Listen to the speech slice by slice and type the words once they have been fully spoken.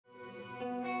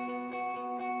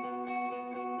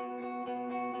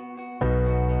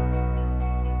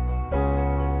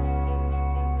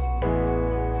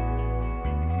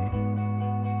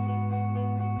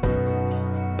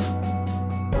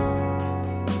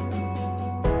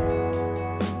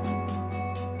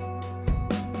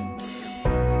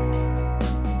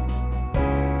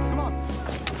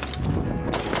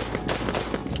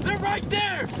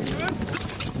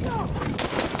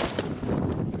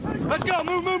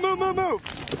go! Move, move, move, move, move!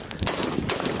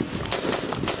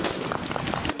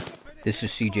 This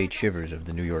is C.J. Chivers of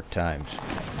the New York Times.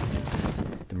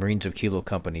 The Marines of Kilo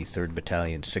Company, 3rd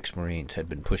Battalion, 6 Marines had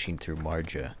been pushing through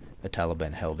Marja, a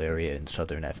Taliban-held area in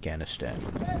southern Afghanistan.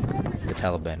 The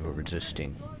Taliban were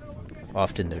resisting.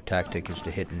 Often their tactic is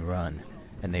to hit and run,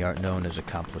 and they aren't known as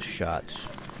accomplished shots.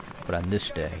 But on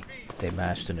this day, they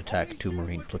massed and attacked 2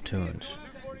 Marine platoons.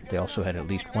 They also had at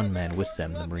least one man with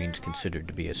them the Marines considered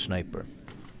to be a sniper,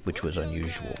 which was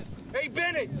unusual. Hey,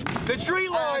 Bennett, the tree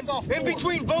line in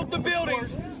between both the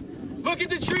buildings. Look at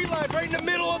the tree line right in the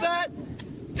middle of that.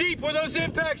 Deep where those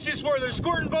impacts just were. They're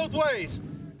squirting both ways.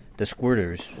 The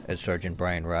squirters, as Sergeant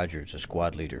Brian Rogers, a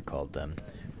squad leader, called them,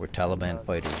 were Taliban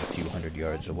fighters a few hundred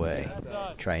yards away,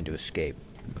 trying to escape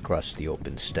across the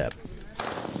open steppe.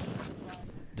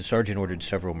 The sergeant ordered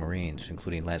several Marines,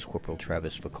 including Lance Corporal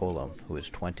Travis Vicolo, who was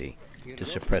 20, to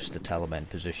suppress the Taliban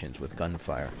positions with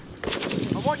gunfire.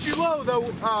 I want you low, though,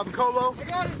 Vicolo. I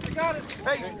got it.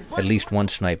 Hey. At least one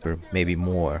sniper, maybe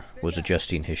more, was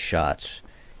adjusting his shots.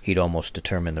 He'd almost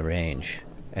determined the range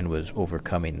and was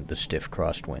overcoming the stiff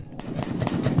crosswind.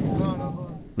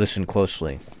 Listen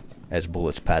closely as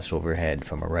bullets pass overhead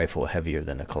from a rifle heavier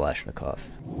than a Kalashnikov.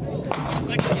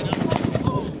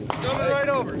 Right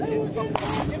over.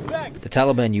 The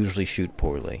Taliban usually shoot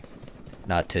poorly.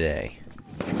 Not today.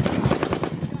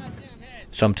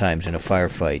 Sometimes in a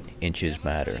firefight, inches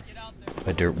matter.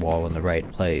 A dirt wall in the right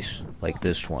place, like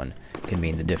this one, can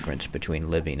mean the difference between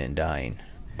living and dying,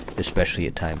 especially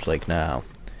at times like now,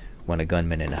 when a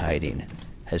gunman in hiding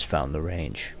has found the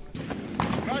range.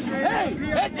 Hey,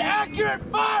 that's accurate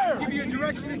fire! Give you a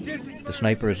direction and distance. The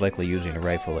sniper is likely using a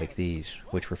rifle like these,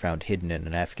 which were found hidden in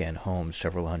an Afghan home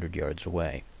several hundred yards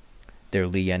away. They're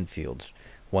Lee Enfields.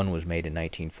 One was made in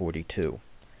 1942.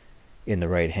 In the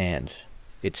right hand,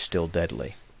 it's still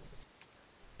deadly.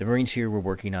 The Marines here were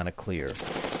working on a clear,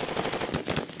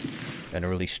 an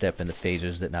early step in the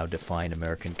phases that now define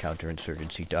American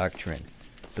counterinsurgency doctrine.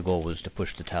 The goal was to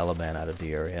push the Taliban out of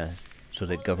the area so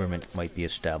that government might be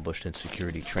established and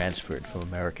security transferred from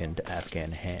American to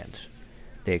Afghan hands.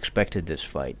 They expected this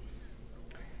fight.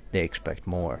 They expect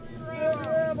more.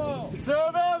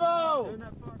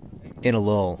 In a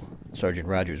lull, Sergeant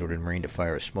Rogers ordered a Marine to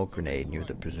fire a smoke grenade near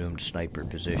the presumed sniper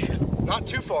position. Not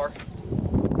too far.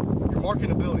 You're marking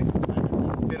the building.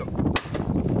 Hit him.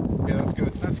 Yeah, that's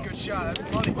good. That's a good shot.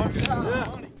 That's money.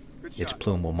 Yeah. Its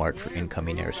plume will mark for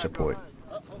incoming air support.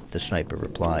 The sniper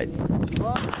replied.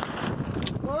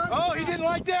 Oh, he didn't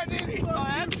like that, did he? Oh,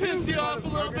 that pissed you off a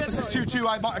little bit. This is 2-2.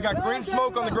 I got green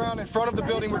smoke on the ground in front of the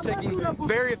building we're taking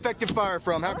very effective fire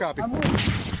from. How copy?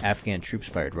 Afghan troops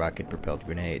fired rocket-propelled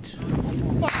grenades.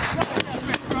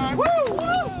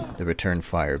 The return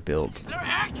fire built. They're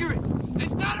accurate.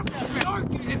 It's not a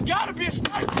it's got to be a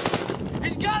sniper.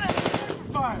 He's got to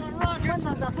fire.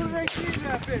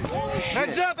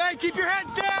 Heads up. Hey, keep your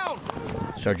heads down.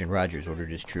 Sergeant Rogers ordered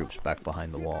his troops back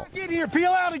behind the wall. Get here.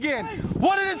 Peel out again.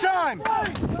 One at a time.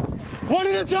 One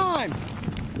at a time.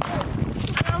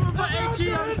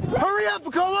 Hurry up,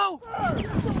 Vicolo.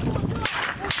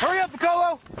 Hurry up,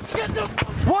 Vicolo.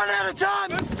 One at a time.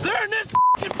 They're in this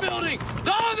building.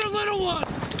 The other little one.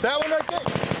 That one right there.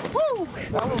 Woo.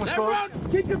 That one was close.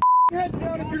 Keep your heads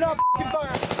down if you're not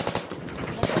firing.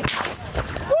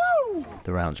 Woo.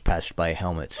 The rounds passed by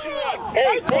helmets.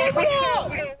 Hey,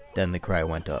 Then the cry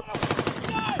went up.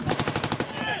 We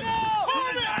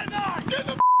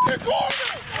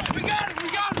got it. We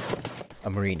got it. A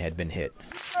Marine had been hit.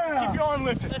 Keep your arm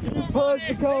lifted. Push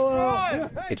Vicolo.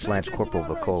 It's Lance Corporal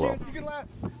Vicolo.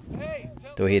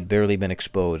 Though he had barely been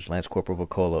exposed, Lance Corporal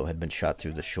Vicolo had been shot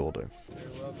through the shoulder.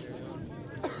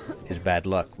 His bad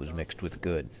luck was mixed with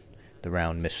good. The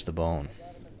round missed the bone.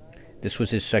 This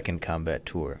was his second combat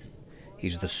tour.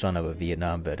 He's the son of a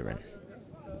Vietnam veteran.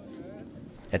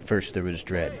 At first there was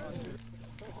dread,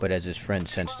 but as his friend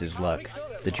sensed his luck,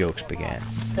 the jokes began.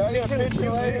 Can I get a picture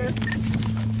later?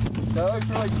 That looks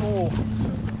really cool.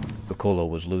 Vicolo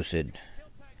was lucid.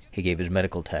 He gave his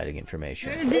medical tagging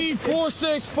information. KV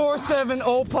 4647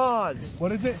 OPAWS.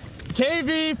 What is it?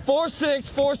 KV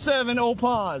 4647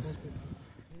 OPAWS.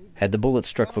 Had the bullet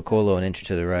struck Vicolo an inch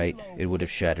to the right, it would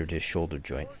have shattered his shoulder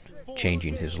joint,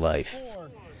 changing his life.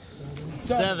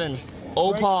 7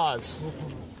 OPAWS.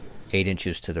 8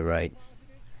 inches to the right,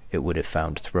 it would have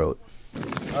found throat.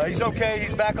 He's okay.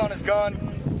 He's back on his gun.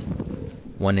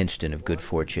 One instant of good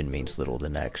fortune means little the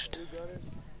next.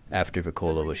 After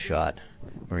Vicolo was shot,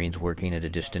 Marines working at a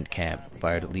distant camp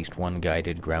fired at least one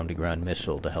guided ground-to-ground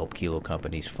missile to help Kilo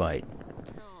Company's fight.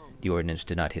 The ordnance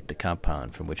did not hit the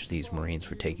compound from which these Marines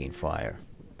were taking fire.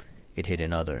 It hit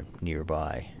another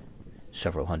nearby.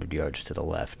 several hundred yards to the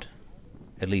left.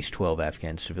 At least 12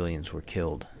 Afghan civilians were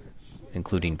killed,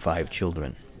 including 5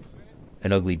 children.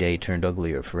 An ugly day turned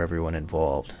uglier for everyone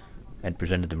involved, and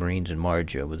presented the Marines in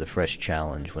Marja with a fresh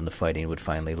challenge when the fighting would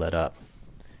finally let up.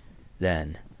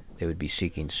 Then, they would be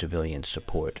seeking civilian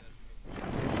support.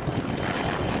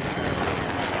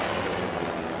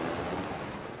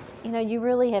 You know, you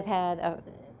really have had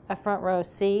a front row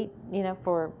seat, you know,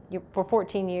 for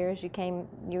 14 years.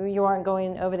 You aren't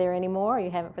going over there anymore.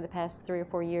 You haven't for the past 3 or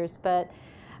 4 years. But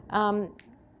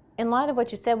in light of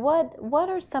what you said, what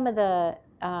are some of the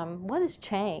what has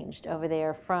changed over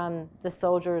there from the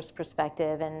soldiers'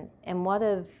 perspective, and what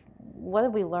have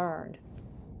we learned?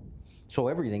 So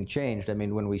everything changed. I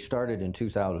mean, when we started in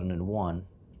 2001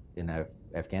 in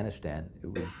Afghanistan,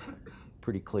 it was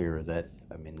pretty clear that,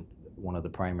 I mean, one of the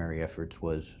primary efforts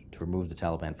was to remove the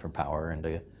Taliban from power and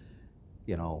to,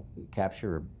 you know,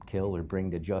 capture or kill or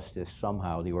bring to justice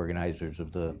somehow the organizers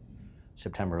of the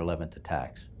September 11th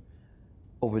attacks.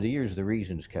 Over the years, the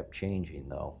reasons kept changing,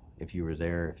 though. If you were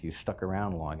there, if you stuck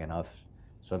around long enough,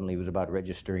 suddenly it was about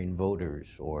registering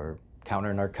voters or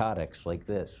counter-narcotics like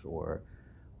this, or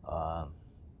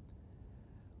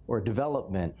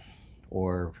development,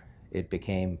 or it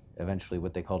became eventually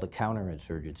what they called a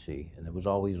counterinsurgency. And it was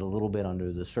always a little bit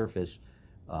under the surface,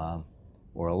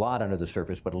 or a lot under the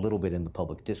surface, but a little bit in the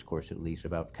public discourse at least,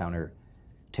 about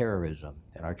counter-terrorism.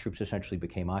 And our troops essentially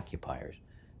became occupiers.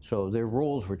 So their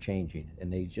roles were changing,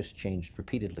 and they just changed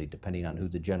repeatedly depending on who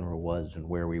the general was and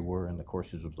where we were in the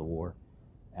courses of the war,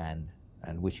 and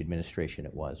which administration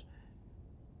it was.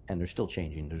 And they're still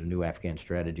changing. There's a new Afghan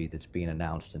strategy that's being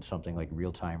announced in something like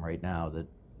real time right now that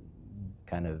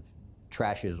kind of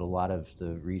trashes a lot of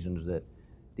the reasons that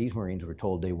these Marines were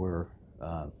told they were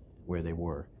where they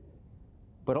were.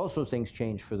 But also things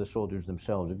changed for the soldiers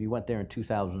themselves. If you went there in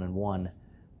 2001,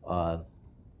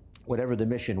 whatever the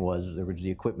mission was, there was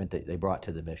the equipment that they brought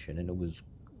to the mission, and it was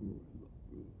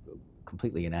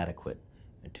completely inadequate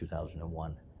in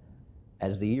 2001.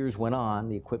 As the years went on,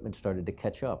 the equipment started to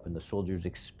catch up, and the soldiers'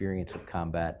 experience of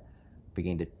combat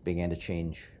began to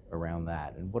change around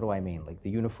that. And what do I mean? Like, the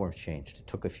uniforms changed. It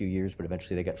took a few years, but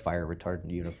eventually they got fire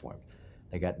retardant uniforms.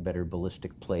 They got better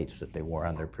ballistic plates that they wore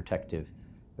on their protective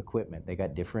equipment. They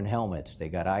got different helmets. They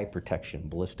got eye protection,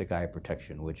 ballistic eye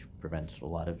protection, which prevents a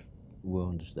lot of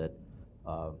wounds that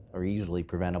are easily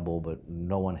preventable, but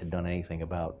no one had done anything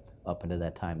about up until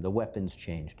that time. The weapons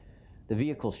changed. The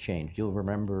vehicles changed. You'll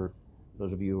remember,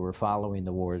 those of you who were following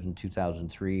the wars in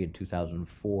 2003 and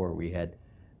 2004, we had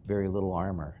very little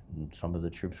armor. And some of the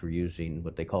troops were using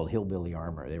what they called hillbilly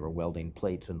armor. They were welding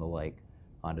plates and the like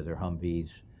onto their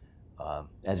Humvees.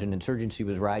 As an insurgency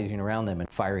was rising around them and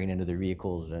firing into their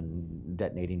vehicles and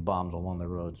detonating bombs along the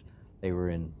roads, they were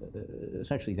in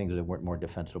essentially things that weren't more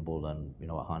defensible than, you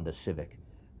know, a Honda Civic.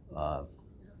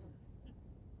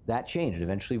 That changed.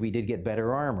 Eventually we did get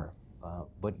better armor,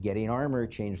 but getting armor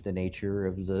changed the nature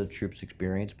of the troops'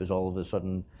 experience, because all of a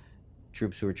sudden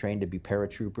troops who were trained to be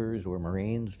paratroopers or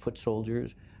Marines, foot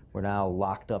soldiers, were now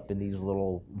locked up in these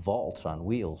little vaults on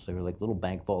wheels. They were like little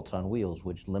bank vaults on wheels,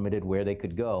 which limited where they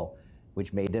could go,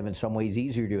 which made them in some ways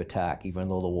easier to attack, even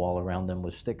though the wall around them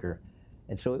was thicker.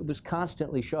 And so it was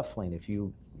constantly shuffling. If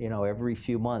you know, every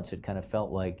few months it kind of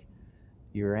felt like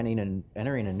you're entering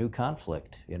a new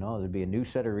conflict. You know, there'd be a new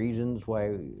set of reasons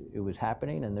why it was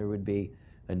happening, and there would be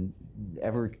an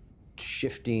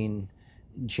ever-shifting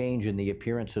change in the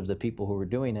appearance of the people who were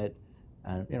doing it.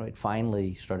 And, you know, it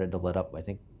finally started to let up, I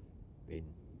think, in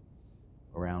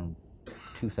around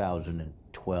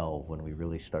 2012, when we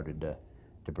really started to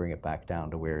bring it back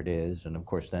down to where it is. And of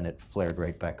course, then it flared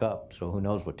right back up. So who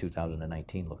knows what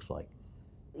 2019 looks like.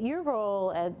 Your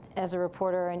role as a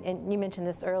reporter, and you mentioned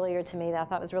this earlier to me that I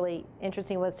thought was really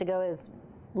interesting, was to go as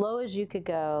low as you could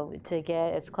go to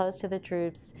get as close to the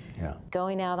troops,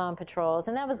 going out on patrols.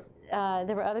 And that was,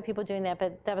 there were other people doing that,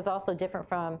 but that was also different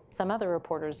from some other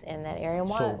reporters in that area. And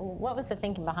what was the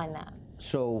thinking behind that?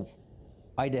 So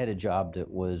I had a job that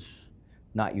was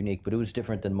not unique, but it was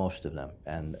different than most of them.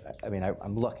 And I mean,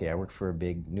 I'm lucky. I work for a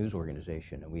big news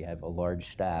organization, and we have a large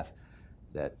staff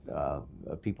that of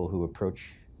people who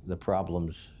approach the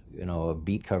problems, you know, of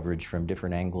beat coverage from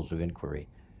different angles of inquiry.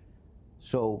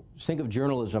 So think of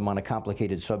journalism on a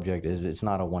complicated subject as it's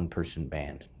not a one-person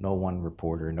band. No one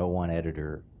reporter, no one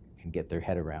editor can get their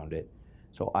head around it.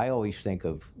 So I always think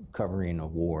of covering a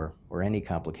war or any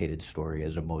complicated story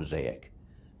as a mosaic.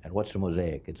 And what's a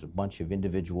mosaic? It's a bunch of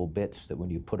individual bits that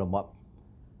when you put them up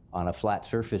on a flat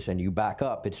surface and you back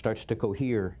up, it starts to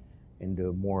cohere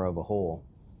into more of a whole.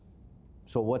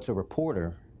 So what's a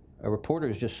reporter? A reporter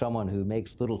is just someone who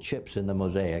makes little chips in the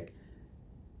mosaic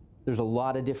there's a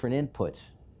lot of different inputs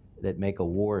that make a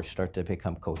war start to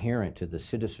become coherent to the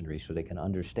citizenry so they can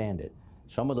understand it.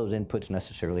 Some of those inputs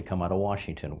necessarily come out of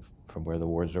Washington, from where the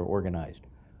wars are organized,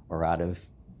 or out of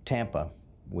Tampa,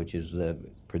 which is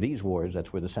for these wars,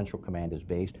 that's where the Central Command is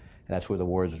based, and that's where the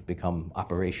wars become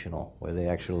operational, where they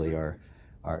actually are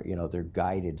they're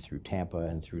guided through Tampa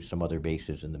and through some other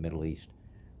bases in the Middle East.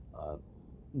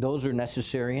 Those are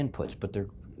necessary inputs, but they're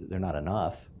not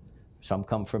enough. Some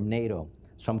come from NATO.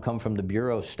 Some come from the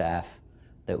bureau staff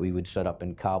that we would set up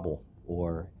in Kabul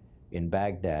or in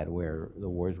Baghdad, where the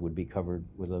wars would be covered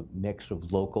with a mix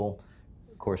of local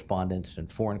correspondents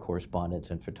and foreign correspondents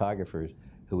and photographers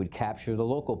who would capture the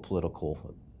local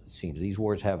political scenes. These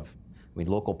wars have,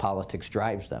 local politics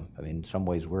drives them. In some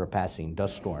ways we're a passing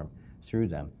dust storm through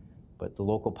them, but the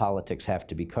local politics have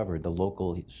to be covered. The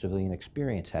local civilian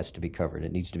experience has to be covered.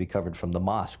 It needs to be covered from the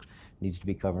mosques. It needs to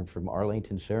be covered from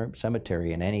Arlington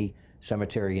Cemetery and any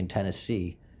cemetery in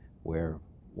Tennessee where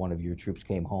one of your troops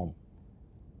came home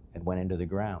and went into the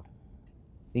ground.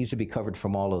 It needs to be covered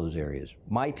from all of those areas.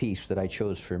 My piece that I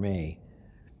chose for me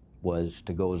was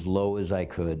to go as low as I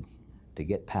could, to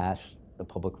get past the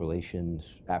public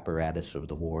relations apparatus of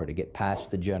the war, to get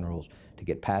past the generals, to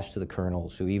get past to the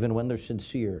colonels, who even when they're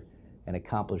sincere and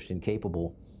accomplished and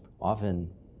capable,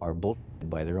 often are bullshitted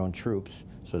by their own troops,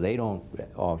 so they don't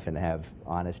often have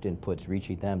honest inputs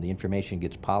reaching them. The information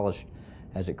gets polished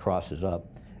as it crosses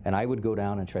up. And I would go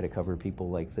down and try to cover people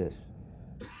like this.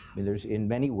 There's, in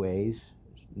many ways,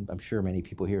 I'm sure many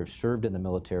people here have served in the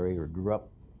military or grew up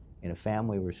in a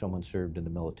family where someone served in the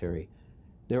military.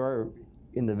 There are,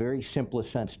 in the very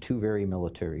simplest sense, two very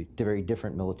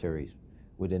different militaries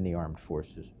within the armed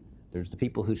forces. There's the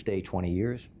people who stay 20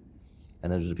 years,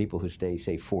 and there's the people who stay,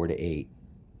 say, 4 to 8.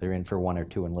 They're in for 1 or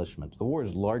 2 enlistments. The war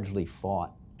is largely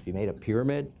fought. If you made a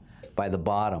pyramid, by the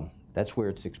bottom, that's where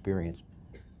it's experienced.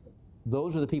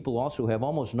 Those are the people also who have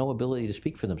almost no ability to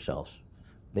speak for themselves.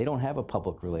 They don't have a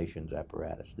public relations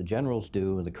apparatus. The generals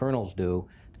do, and the colonels do.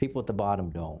 The people at the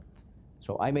bottom don't.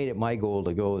 So I made it my goal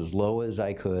to go as low as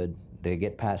I could, to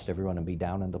get past everyone and be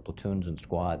down in the platoons and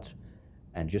squads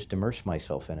and just immerse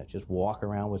myself in it. Just walk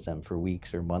around with them for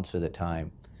weeks or months at a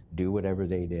time, do whatever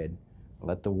they did.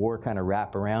 Let the war kind of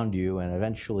wrap around you, and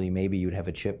eventually maybe you'd have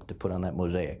a chip to put on that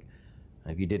mosaic.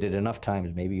 And if you did it enough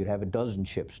times, maybe you'd have a dozen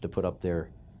chips to put up there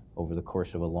over the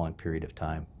course of a long period of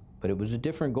time. But it was a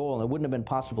different goal, and it wouldn't have been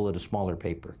possible at a smaller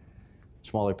paper.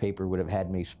 Smaller paper would have had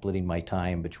me splitting my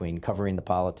time between covering the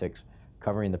politics,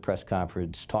 covering the press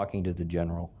conference, talking to the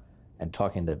general, and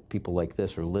talking to people like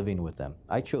this or living with them.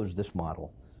 I chose this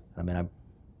model.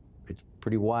 It's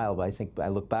pretty wild, but I think I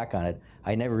look back on it,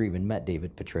 I never even met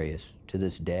David Petraeus to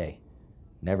this day.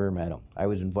 Never met him. I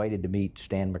was invited to meet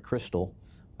Stan McChrystal.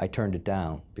 I turned it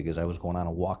down because I was going on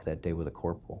a walk that day with a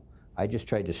corporal. I just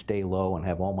tried to stay low and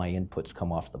have all my inputs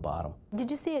come off the bottom. Did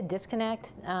you see a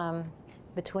disconnect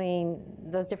between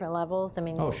those different levels?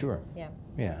 Oh, sure. Yeah.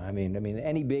 Yeah,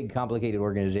 any big, complicated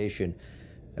organization,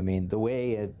 the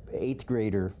way an 8th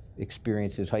grader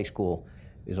experiences high school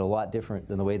is a lot different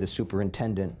than the way the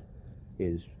superintendent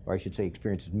is, or I should say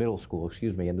experiences middle school,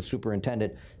 and the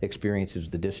superintendent experiences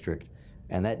the district.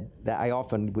 And that I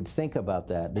often would think about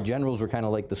that. The generals were kind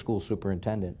of like the school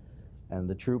superintendent, and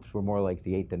the troops were more like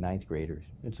the 8th and 9th graders.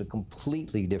 It's a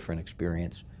completely different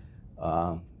experience.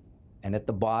 And at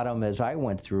the bottom, as I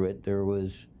went through it, there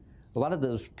was a lot of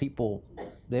those people,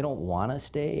 they don't want to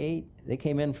stay 8. They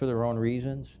came in for their own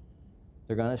reasons.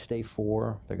 They're going to stay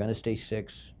 4. They're going to stay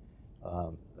 6.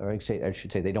 Or I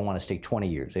should say they don't want to stay 20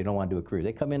 years. They don't want to do a career.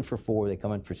 They come in for 4. They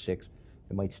come in for 6.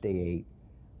 They might stay 8.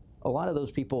 A lot of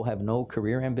those people have no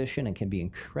career ambition and can be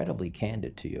incredibly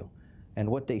candid to you. And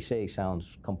what they say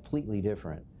sounds completely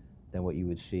different than what you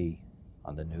would see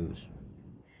on the news.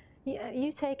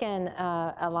 You've taken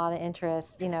a lot of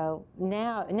interest, now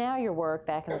your work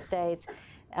back in the States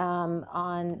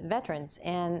on veterans,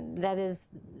 and that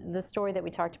is the story that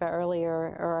we talked about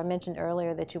earlier, or I mentioned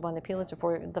earlier that you won the Pulitzer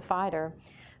for, The Fighter,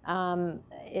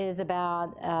 is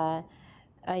about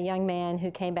a young man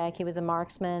who came back. He was a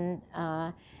marksman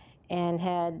and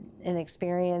had an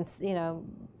experience,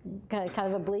 kind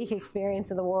of a bleak experience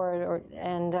in the war,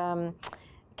 and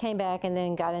came back and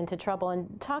then got into trouble.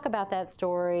 And talk about that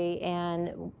story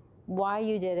and why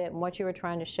you did it and what you were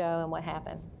trying to show and what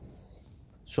happened.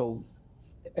 So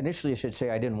initially I should say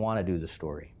I didn't want to do the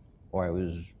story, or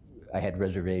I had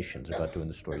reservations about doing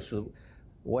the story. So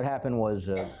what happened was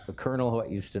a colonel who I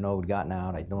used to know had gotten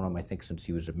out. I'd known him, I think, since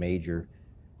he was a major,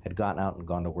 had gotten out and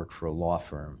gone to work for a law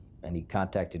firm. And he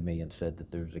contacted me and said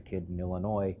that there's a kid in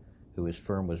Illinois who his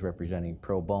firm was representing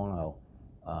pro bono,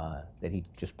 that he'd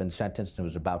just been sentenced and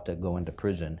was about to go into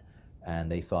prison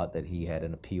and they thought that he had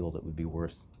an appeal that would be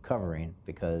worth covering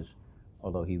because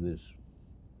although he was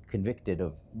convicted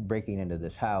of breaking into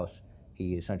this house,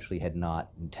 he essentially had not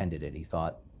intended it. He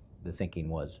thought, the thinking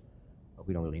was,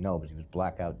 we don't really know because he was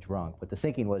blackout drunk, but the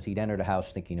thinking was he'd entered a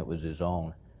house thinking it was his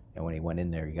own, and when he went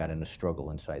in there, he got in a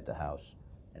struggle inside the house.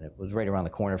 And it was right around the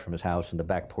corner from his house, and the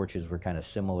back porches were kind of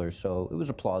similar, so it was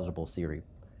a plausible theory.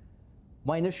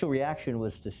 My initial reaction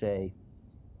was to say,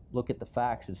 look at the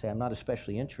facts and say, I'm not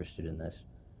especially interested in this.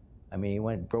 I mean,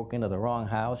 he broke into the wrong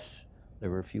house. There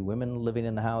were a few women living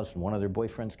in the house, and one of their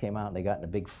boyfriends came out, and they got in a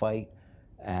big fight,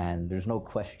 and there's no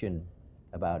question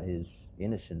about his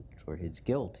innocence or his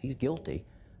guilt. He's guilty.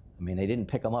 I mean, they didn't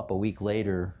pick him up a week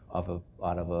later out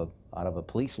of a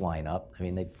police lineup. I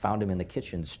mean, they found him in the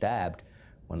kitchen stabbed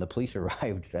when the police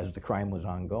arrived as the crime was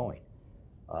ongoing.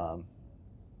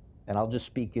 And I'll just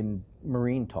speak in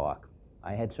Marine talk.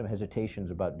 I had some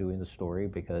hesitations about doing the story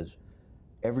because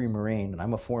every Marine, and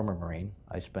I'm a former Marine,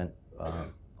 I spent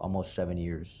almost 7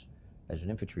 years as an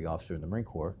infantry officer in the Marine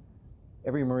Corps.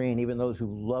 Every Marine, even those who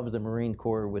love the Marine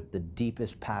Corps with the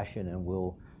deepest passion and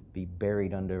will be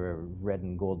buried under a red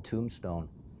and gold tombstone,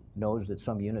 knows that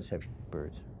some units have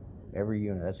birds. Every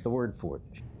unit, that's the word for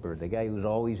it, bird, the guy who's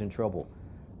always in trouble.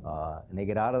 And they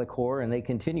get out of the Corps and they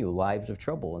continue lives of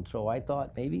trouble. And so I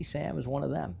thought maybe Sam is one of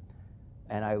them.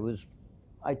 And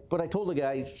but I told the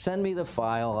guy, send me the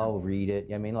file, I'll read it.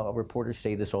 I mean, reporters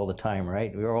say this all the time,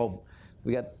 right?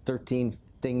 We got 13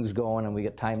 things going and we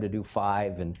got time to do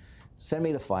 5, and send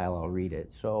me the file, I'll read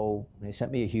it. So they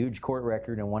sent me a huge court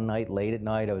record, and one night, late at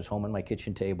night, I was home at my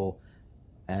kitchen table,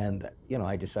 and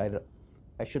I decided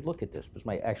I should look at this, because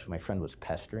my friend was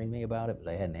pestering me about it, because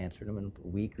I hadn't answered him in a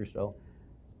week or so.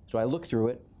 So I looked through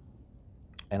it,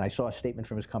 and I saw a statement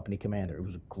from his company commander. It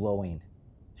was a glowing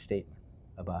statement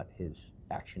about his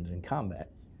actions in combat.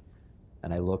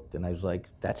 And I looked, and I was like,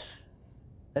 that's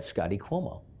Scotty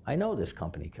Cuomo. I know this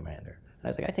company commander. And I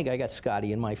was like, I think I got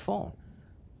Scotty in my phone.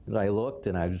 And I looked,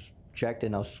 and I checked,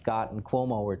 and Scott and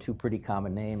Cuomo were 2 pretty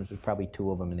common names. There's probably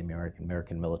 2 of them in the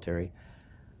American military.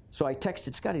 So I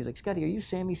texted Scotty. He's like, Scotty, are you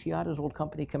Sammy Seatta's old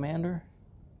company commander?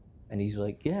 And he's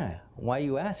like, yeah. Why are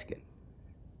you asking?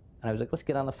 And I was like, let's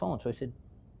get on the phone. So I said,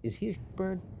 is he a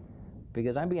bird?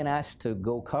 Because I'm being asked to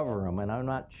go cover him, and I'm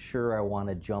not sure I want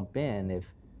to jump in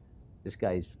if this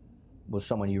guy was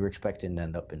someone you were expecting to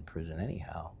end up in prison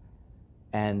anyhow.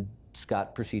 And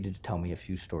Scott proceeded to tell me a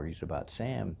few stories about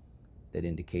Sam that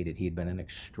indicated he had been an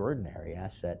extraordinary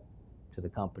asset to the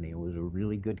company. He was a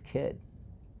really good kid.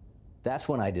 That's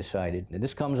when I decided, and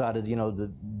this comes out of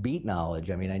the beat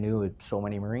knowledge. I mean, I knew so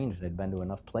many Marines and had been to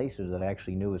enough places that I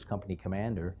actually knew his company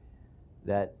commander,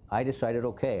 that I decided,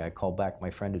 okay, I called back my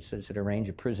friend who said arrange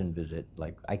a prison visit.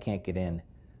 Like, I can't get in.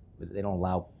 They don't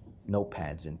allow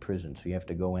notepads in prison, so you have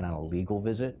to go in on a legal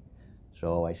visit.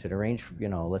 So I said,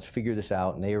 let's figure this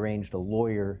out. And they arranged a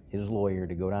lawyer, his lawyer,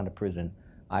 to go down to prison.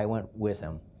 I went with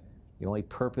him. The only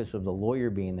purpose of the lawyer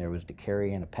being there was to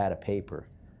carry in a pad of paper.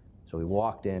 So we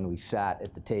walked in, we sat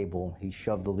at the table. He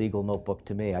shoved the legal notebook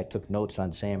to me. I took notes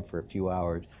on Sam for a few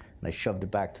hours, and I shoved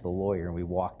it back to the lawyer, and we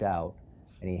walked out.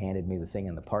 And he handed me the thing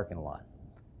in the parking lot.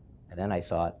 And then I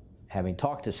thought, having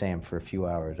talked to Sam for a few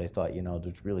hours, I thought,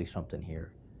 there's really something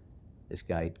here. This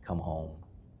guy'd come home.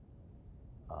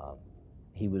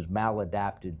 He was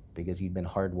maladapted because he'd been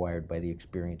hardwired by the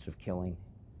experience of killing.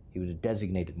 He was a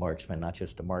designated marksman, not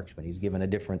just a marksman. He's given a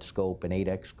different scope, an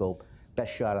 8X scope,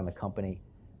 best shot on the company.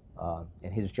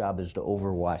 And his job is to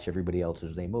overwatch everybody else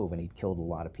as they move. And he'd killed a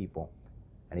lot of people.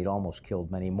 And he'd almost killed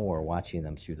many more watching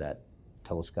them through that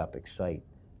telescopic sight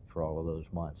for all of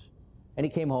those months. And he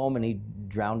came home and he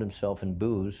drowned himself in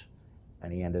booze,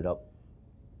 and he ended up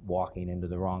walking into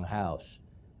the wrong house.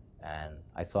 And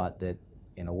I thought that,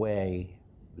 in a way,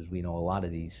 because we know a lot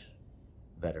of these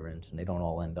veterans, and they don't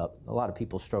all end up, a lot of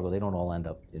people struggle, they don't all end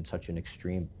up in such an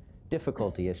extreme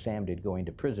difficulty as Sam did going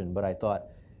to prison, but I thought,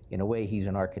 in a way, he's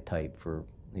an archetype for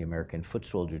the American foot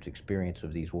soldier's experience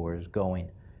of these wars, going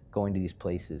to these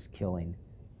places, killing.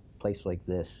 A place like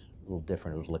this, a little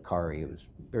different. It was Lakari. It was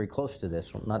very close to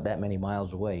this, not that many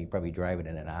miles away. You probably drive it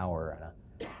in an hour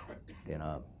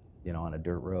on a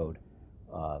dirt road.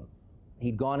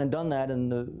 He'd gone and done that in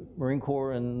the Marine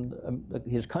Corps, and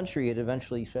his country had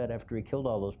eventually said, after he killed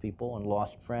all those people and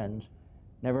lost friends,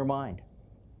 never mind.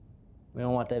 We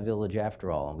don't want that village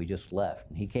after all, and we just left.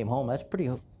 And he came home. That's a pretty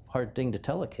hard thing to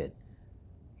tell a kid.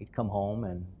 He'd come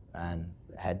home and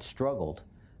had struggled.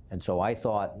 And so I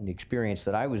thought the experience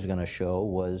that I was going to show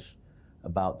was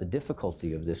about the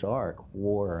difficulty of this arc,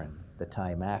 war and the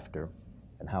time after,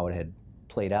 and how it had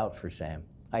played out for Sam.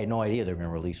 I had no idea they were going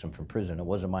to release him from prison. It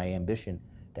wasn't my ambition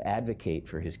to advocate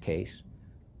for his case.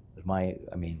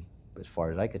 I mean, as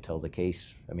far as I could tell, the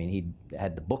case, I mean, he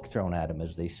had the book thrown at him,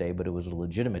 as they say, but it was a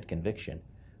legitimate conviction.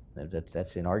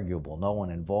 That's inarguable. No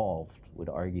one involved would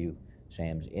argue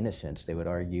Sam's innocence. They would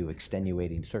argue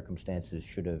extenuating circumstances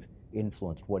should have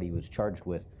influenced what he was charged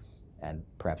with and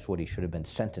perhaps what he should have been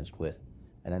sentenced with.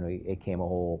 And then it came a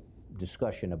whole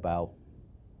discussion about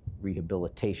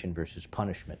rehabilitation versus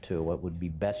punishment, too, what would be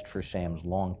best for Sam's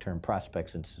long-term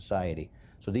prospects in society.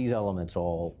 So these elements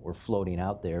all were floating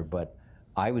out there, but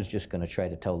I was just going to try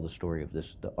to tell the story of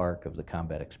this, the arc of the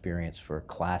combat experience for a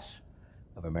class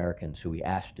of Americans who we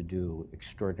asked to do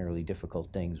extraordinarily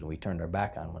difficult things and we turned our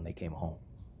back on when they came home.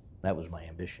 That was my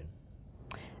ambition.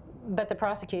 But the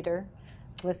prosecutor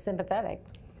was sympathetic,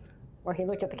 or he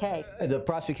looked at the case. The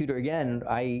prosecutor, again,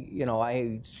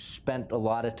 I spent a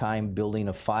lot of time building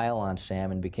a file on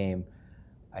Sam and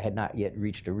I had not yet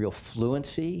reached a real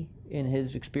fluency in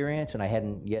his experience, and I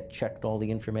hadn't yet checked all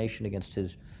the information against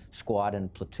his squad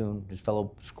and platoon, his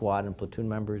fellow squad and platoon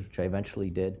members, which I eventually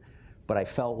did. But I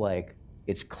felt like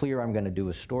it's clear I'm going to do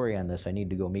a story on this. I need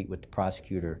to go meet with the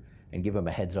prosecutor and give him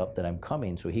a heads up that I'm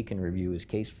coming so he can review his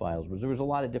case files. Because there was a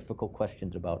lot of difficult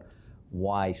questions about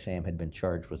why Sam had been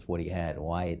charged with what he had,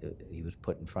 why he was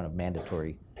put in front of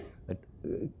mandatory,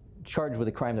 charged with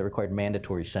a crime that required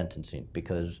mandatory sentencing,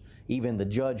 because even the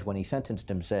judge, when he sentenced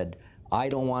him, said, I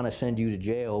don't want to send you to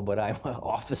jail, but I'm an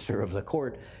officer of the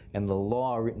court, and the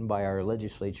law written by our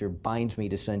legislature binds me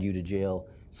to send you to jail.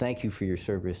 Thank you for your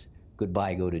service.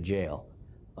 Goodbye, go to jail.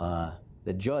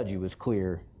 The judge, it was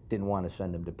clear, didn't want to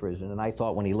send him to prison, and I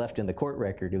thought when he left in the court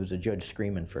record, it was a judge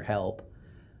screaming for help.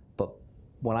 But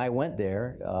when I went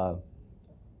there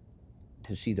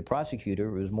to see the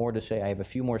prosecutor, it was more to say, I have a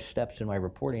few more steps in my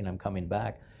reporting, I'm coming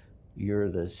back.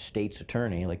 You're the state's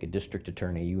attorney, like a district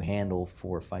attorney. You handle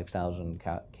 4,000 or 5,000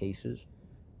 cases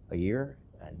a year,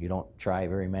 and you don't try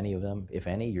very many of them, if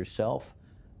any, yourself.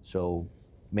 So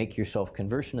make yourself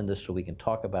conversant in this so we can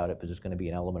talk about it, because it's going to be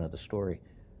an element of the story.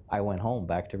 I went home,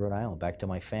 back to Rhode Island, back to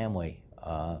my family.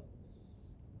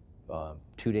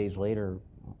 2 days later,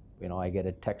 I get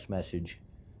a text message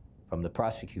from the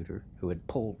prosecutor who had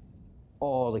pulled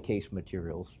all the case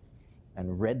materials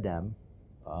and read them.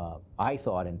 I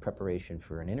thought in preparation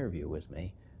for an interview with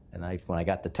me, and when I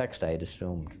got the text, I had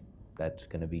assumed that's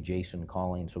going to be Jason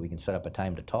calling so we can set up a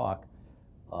time to talk.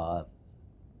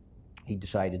 He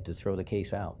decided to throw the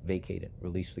case out, vacate it,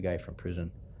 release the guy from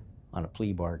prison on a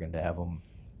plea bargain to have him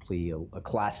plea a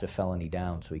class of felony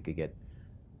down so he could get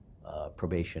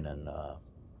probation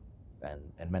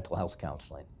and mental health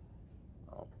counseling.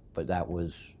 But that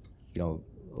was, a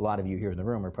lot of you here in the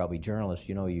room are probably journalists.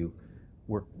 You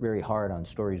work very hard on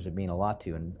stories that mean a lot to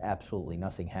you, and absolutely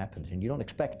nothing happens, and you don't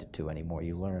expect it to anymore.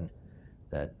 You learn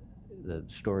that the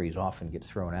stories often get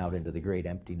thrown out into the great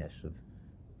emptiness of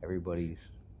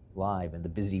everybody's life and the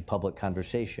busy public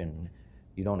conversation.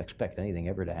 You don't expect anything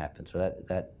ever to happen, so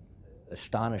that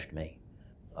astonished me.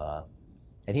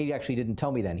 And he actually didn't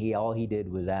tell me then. All he did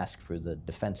was ask for the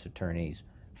defense attorney's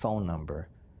phone number,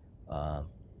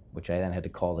 which I then had to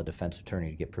call the defense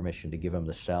attorney to get permission to give him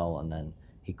the cell, and then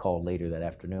he called later that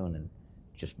afternoon and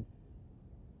just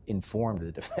informed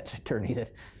the defense attorney that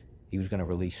he was going to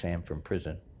release Sam from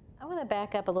prison. I want to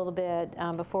back up a little bit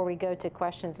before we go to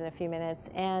questions in a few minutes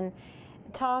and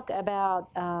talk about,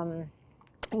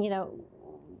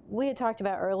 we had talked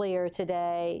about earlier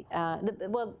today,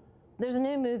 there's a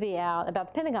new movie out about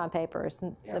the Pentagon Papers,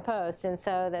 the Post, and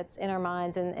so that's in our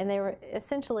minds, and they were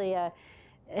essentially a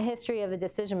history of the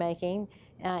decision-making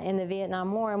in the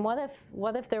Vietnam War. And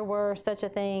what if there were such a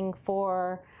thing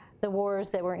for the wars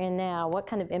that we're in now? What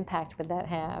kind of impact would that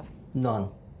have?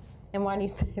 None. And why do you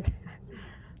say that?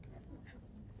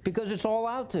 Because it's all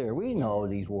out there. We know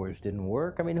these wars didn't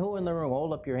work. I mean, who in the room,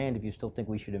 hold up your hand if you still think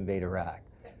we should invade Iraq,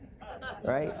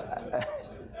 right?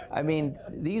 I mean,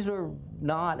 these are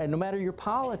not, and no matter your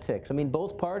politics, I mean,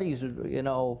 both parties,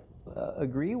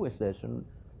 agree with this. And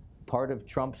part of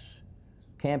Trump's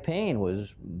campaign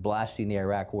was blasting the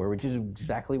Iraq War, which is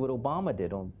exactly what Obama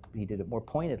did. He did it more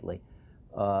pointedly.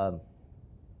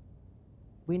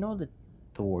 We know that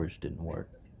the wars didn't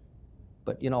work.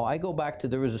 But, I go back to,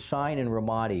 there was a sign in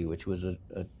Ramadi, which was a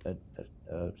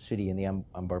city in the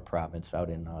Anbar province out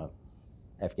in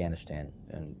Afghanistan,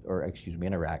 in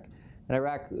Iraq. And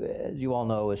Iraq, as you all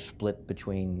know, is split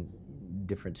between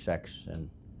different sects, and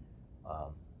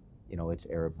its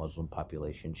Arab Muslim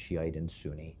population, Shiite and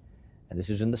Sunni. And this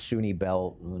is in the Sunni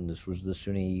belt, and this was the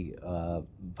Sunni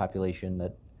population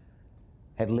that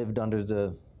had lived under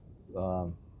the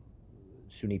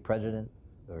Sunni president,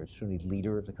 or Sunni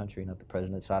leader of the country, not the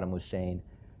president, Saddam Hussein,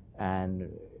 and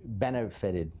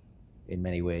benefited in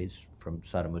many ways from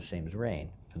Saddam Hussein's reign.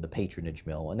 from the patronage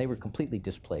mill, and they were completely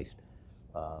displaced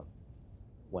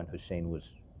when Hussein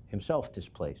was himself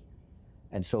displaced.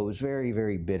 And so it was a very,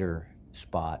 very bitter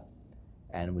spot.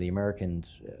 And the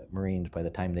Americans, Marines, by the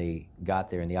time they got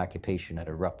there and the occupation had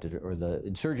erupted, or the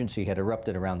insurgency had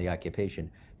erupted around the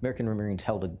occupation, American Marines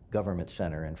held a government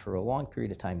center. And for a long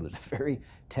period of time, it was a very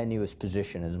tenuous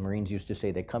position. As Marines used to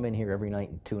say, they come in here every night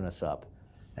and tune us up.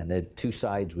 And the two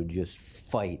sides would just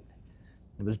fight.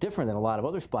 It was different than a lot of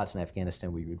other spots in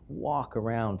Afghanistan where you would walk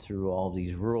around through all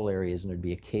these rural areas and there'd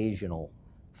be occasional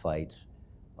fights.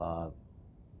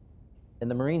 And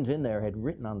the Marines in there had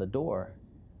written on the door,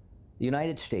 "The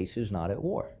United States is not at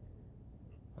war."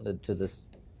 On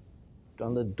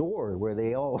the door where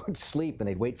they all would sleep and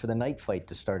they'd wait for the night fight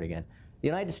to start again. "The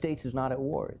United States is not at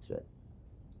war," it said.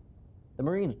 The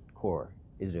Marine Corps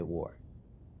is at war.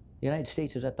 The United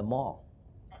States is at the mall.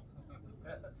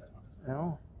 You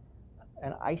know?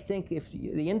 And I think if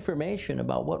the information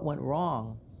about what went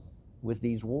wrong with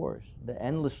these wars, the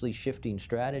endlessly shifting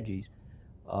strategies,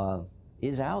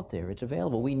 is out there. It's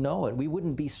available. We know it. We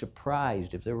wouldn't be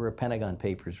surprised if there were Pentagon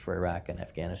Papers for Iraq and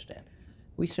Afghanistan.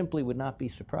 We simply would not be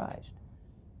surprised.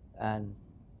 And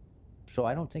so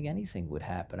I don't think anything would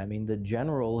happen. I mean, the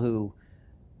general who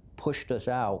pushed us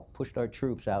out, pushed our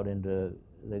troops out into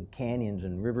the canyons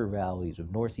and river valleys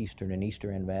of northeastern and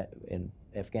eastern in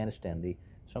Afghanistan,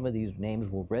 some of these names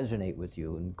will resonate with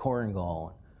you, in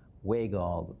Korengal,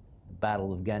 Waigal, the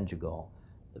Battle of Ganjgal,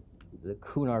 the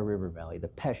Kunar River Valley, the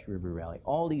Pest River Valley,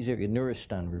 all these areas,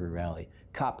 Nuristan River Valley,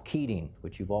 Kop Keating,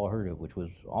 which you've all heard of, which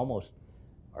was almost,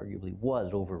 arguably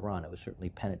was overrun. It was certainly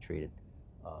penetrated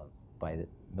by the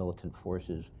militant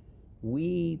forces.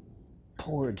 We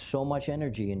poured so much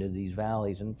energy into these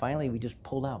valleys, and finally we just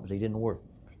pulled out because they didn't work.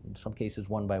 In some cases,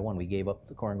 one by one, we gave up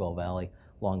the Korengal Valley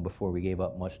long before we gave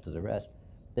up much to the rest.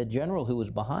 The general who was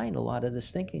behind a lot of this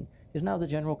thinking is now the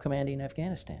general commanding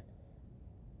Afghanistan.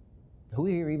 Who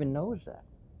here even knows that,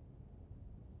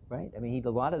 right? I mean, a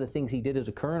lot of the things he did as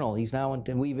a colonel, he's now,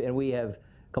 and we have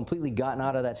completely gotten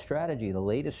out of that strategy. The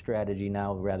latest strategy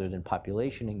now, rather than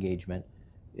population engagement,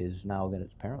 is now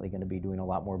apparently going to be doing a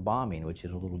lot more bombing, which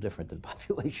is a little different than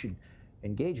population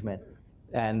engagement.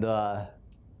 And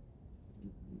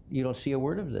you don't see a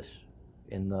word of this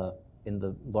in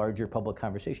the larger public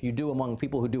conversation. You do among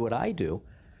people who do what I do,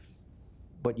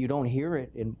 but you don't hear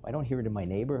it I don't hear it in my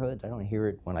neighborhoods. I don't hear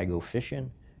it when I go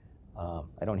fishing.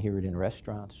 I don't hear it in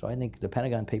restaurants. So I think the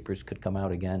Pentagon Papers could come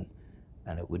out again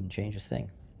and it wouldn't change a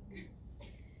thing.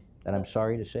 And I'm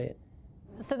sorry to say it.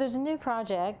 So there's a new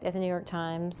project at the New York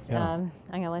Times. Yeah. I'm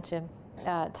going to let you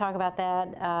talk about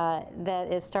that.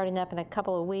 That is starting up in a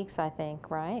couple of weeks, I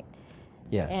think, right?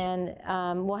 Yes.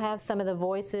 And we'll have some of the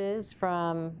voices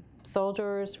from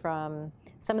soldiers, from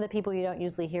some of the people you don't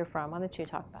usually hear from. Why don't you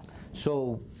talk about that?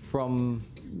 So from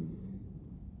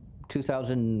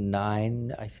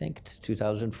 2009, I think, to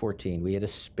 2014, we had a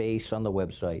space on the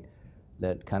website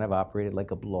that kind of operated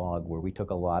like a blog where we took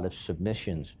a lot of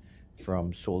submissions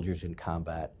from soldiers in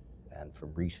combat and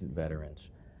from recent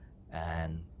veterans.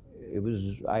 And it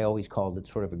was, I always called it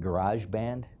sort of a garage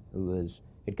band.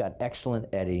 It got excellent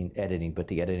editing, but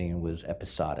the editing was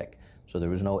episodic. So there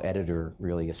was no editor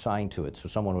really assigned to it. So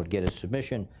someone would get a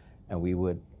submission and we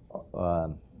would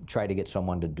try to get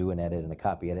someone to do an edit and a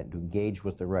copy edit, to engage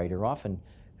with the writer, often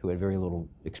who had very little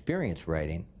experience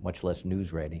writing, much less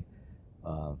news writing.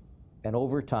 And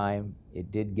over time, it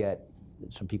did get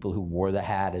some people who wore the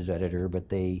hat as editor, but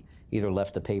they either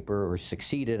left the paper or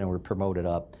succeeded and were promoted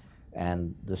up,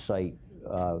 and the site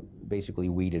basically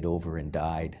weeded over and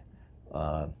died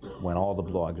when all the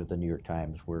blogs at the New York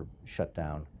Times were shut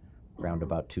down around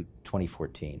about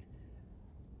 2014.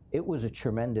 It was a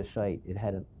tremendous site. It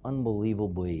had an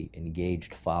unbelievably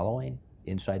engaged following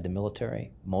inside the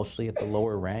military, mostly at the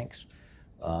lower ranks.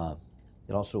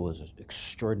 It also was an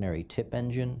extraordinary tip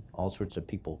engine. All sorts of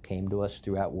people came to us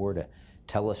throughout war to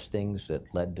tell us things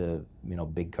that led to,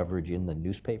 big coverage in the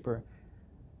newspaper.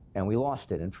 And we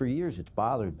lost it. And for years, it's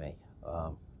bothered me.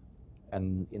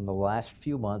 And in the last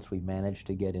few months, we've managed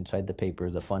to get inside the paper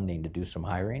the funding to do some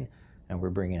hiring, and we're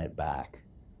bringing it back.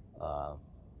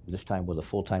 This time with a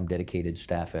full-time dedicated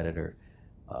staff editor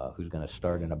who's going to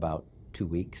start in about 2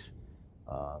 weeks.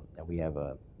 And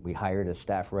we hired a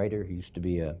staff writer. He used to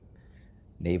be a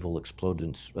naval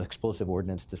explosive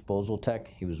ordnance disposal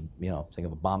tech. He was, think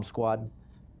of a bomb squad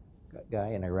guy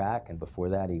in Iraq, and before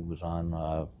that he was on,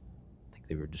 I think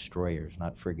they were destroyers,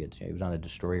 not frigates. He was on a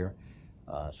destroyer,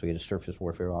 so he had a surface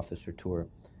warfare officer tour.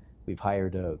 We've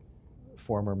hired a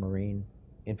former Marine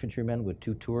infantryman with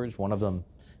 2 tours. One of them,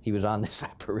 he was on this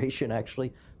operation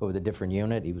actually, but with a different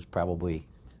unit. He was probably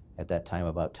at that time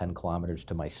about 10 kilometers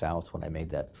to my south when I made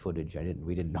that footage.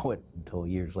 We didn't know it until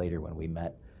years later when we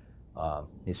met.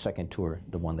 His second tour,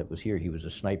 the one that was here, he was a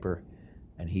sniper,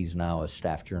 and he's now a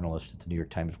staff journalist at the New York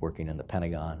Times working in the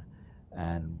Pentagon.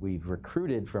 And we've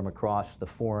recruited from across the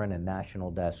foreign and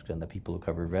national desks and the people who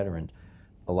cover veterans,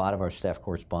 a lot of our staff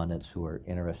correspondents who are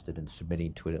interested in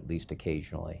submitting to it at least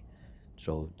occasionally.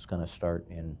 So it's going to start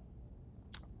in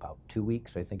about 2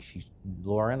 weeks. I think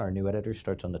Lauren, our new editor,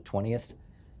 starts on the 20th.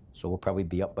 So we'll probably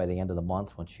be up by the end of the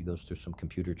month once she goes through some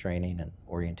computer training and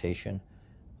orientation.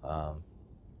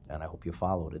 And I hope you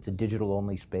follow it. It's a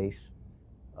digital-only space.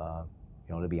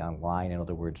 To be online, in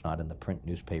other words, not in the print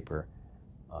newspaper.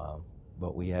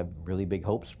 But we have really big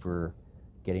hopes for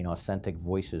getting authentic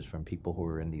voices from people who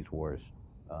are in these wars,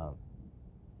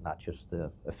 not just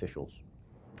the officials.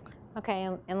 Okay,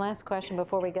 and last question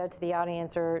before we go to the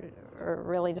audience, or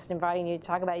really just inviting you to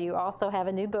talk about, you also have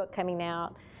a new book coming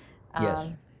out.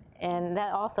 Yes. And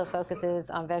that also focuses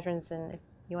on veterans, and if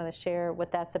you want to share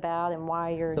what that's about and why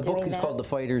you're doing that. The book is called The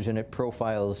Fighters, and it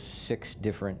profiles 6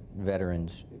 different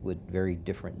veterans with very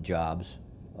different jobs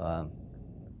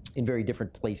in very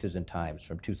different places and times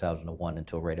from 2001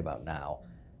 until right about now.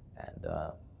 And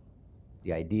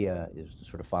the idea is to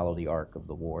sort of follow the arc of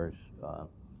the wars.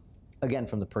 Again,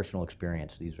 from the personal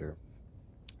experience, these are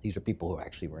people who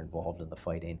actually were involved in the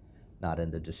fighting, not in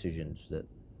the decisions that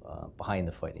behind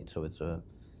the fighting. So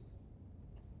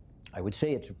I would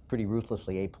say it's pretty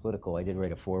ruthlessly apolitical. I did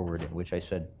write a foreword in which I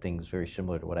said things very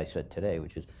similar to what I said today,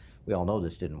 which is we all know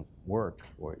this didn't work,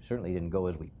 or it certainly didn't go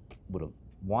as we would have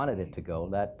wanted it to go.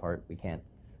 That part we can't,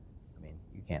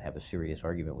 you can't have a serious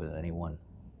argument with anyone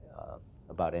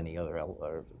about any other,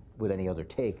 or with any other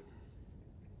take.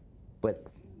 But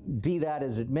be that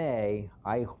as it may,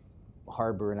 I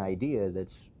harbor an idea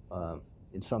that's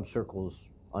in some circles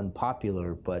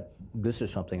unpopular, but this is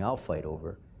something I'll fight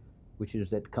over, which is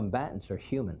that combatants are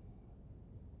human.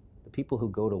 The people who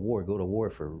go to war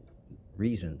for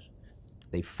reasons.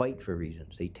 They fight for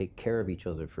reasons. They take care of each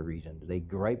other for reasons. They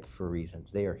gripe for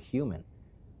reasons. They are human,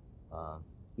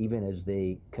 even as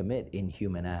they commit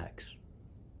inhuman acts.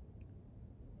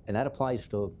 And that applies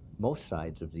to most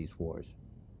sides of these wars.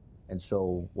 And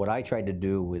so what I tried to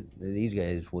do with these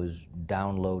guys was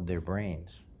download their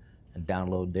brains and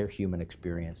download their human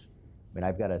experience.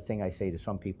 I've got a thing I say to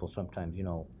some people sometimes,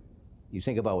 you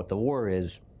think about what the war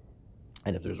is,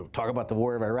 and if there's a talk about the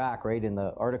war of Iraq, right, in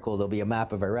the article there'll be a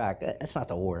map of Iraq. That's not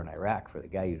the war in Iraq for the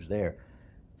guy who's there.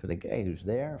 For the guy who's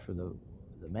there, for the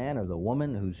man or the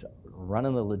woman who's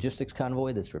running the logistics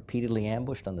convoy that's repeatedly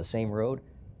ambushed on the same road,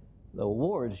 the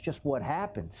war is just what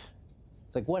happens.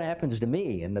 It's like what happens to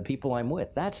me and the people I'm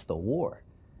with. That's the war.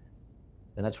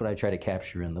 And that's what I try to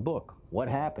capture in the book. What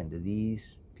happened to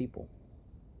these people?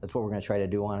 That's what we're going to try to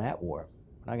do on At War.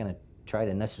 We're not going to try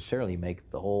to necessarily make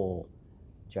the whole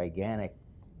gigantic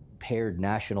paired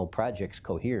national projects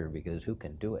cohere, because who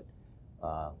can do it?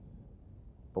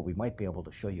 But we might be able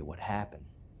to show you what happened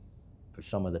for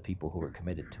some of the people who were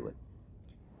committed to it.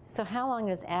 So how long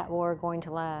is At War going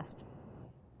to last?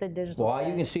 The digital Well, side?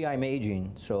 you can see I'm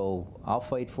aging, so I'll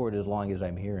fight for it as long as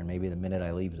I'm here, and maybe the minute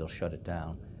I leave, they'll shut it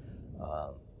down.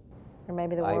 Or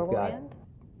maybe the war will end?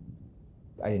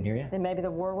 I didn't hear you? Then maybe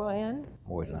the war will end?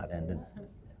 War's not ending.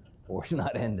 War's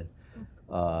not ending,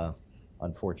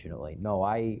 unfortunately. No,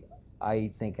 I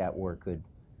think At War could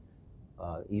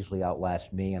easily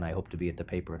outlast me, and I hope to be at the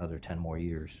paper another 10 more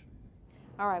years.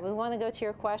 All right, we want to go to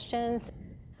your questions.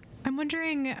 I'm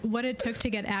wondering what it took to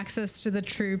get access to the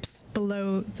troops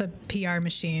below the PR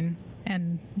machine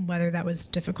and whether that was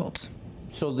difficult.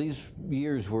 So these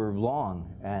years were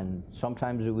long, and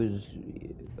sometimes it was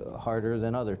harder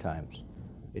than other times.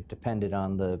 It depended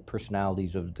on the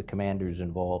personalities of the commanders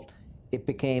involved. It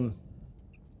became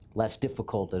less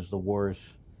difficult as the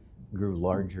wars grew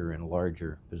larger and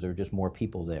larger because there were just more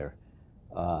people there.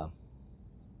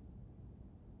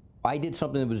 I did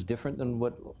something that was different than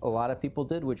what a lot of people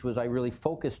did, which was I really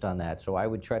focused on that. So I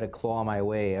would try to claw my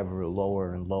way ever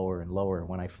lower and lower and lower.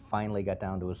 When I finally got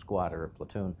down to a squad or a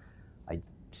platoon, I'd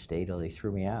stay till they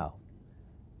threw me out.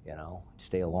 I'd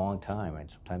stay a long time,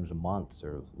 sometimes a month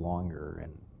or longer,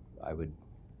 and I would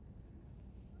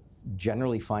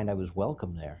generally find I was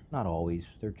welcome there. Not always,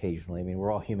 there occasionally.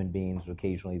 We're all human beings.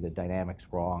 Occasionally the dynamic's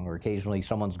wrong, or occasionally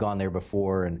someone's gone there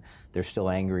before and they're still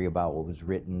angry about what was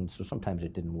written, so sometimes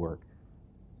it didn't work.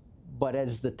 But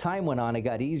as the time went on, it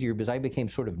got easier because I became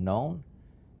sort of known.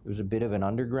 There was a bit of an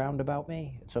underground about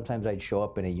me. Sometimes I'd show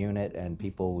up in a unit and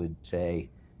people would say,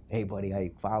 "Hey buddy,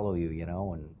 I follow you,"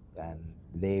 and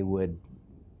they would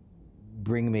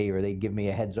bring me, or they'd give me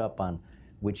a heads up on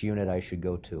which unit I should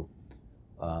go to.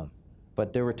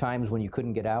 But there were times when you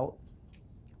couldn't get out.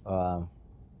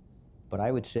 But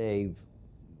I would say,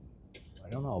 I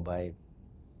don't know, I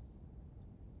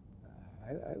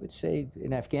would say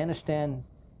in Afghanistan,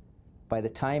 by the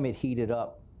time it heated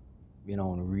up, you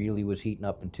know, and really was heating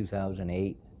up in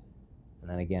 2008, and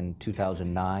then again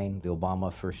 2009, the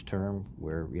Obama first term,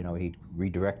 where, you know, he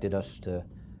redirected us to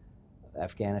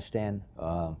Afghanistan,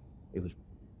 it was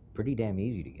pretty damn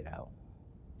easy to get out.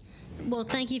 Well,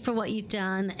 thank you for what you've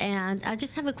done. And I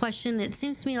just have a question. It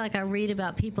seems to me like I read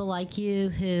about people like you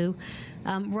who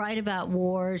write about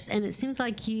wars, and it seems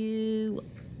like you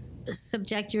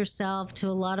subject yourself to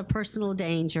a lot of personal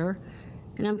danger.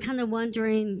 And I'm kind of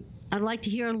wondering, I'd like to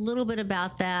hear a little bit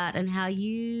about that and how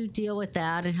you deal with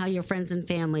that and how your friends and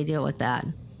family deal with that.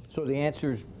 So the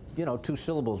answer is, you know, 2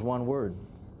 syllables, 1 word: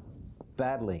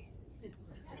 badly.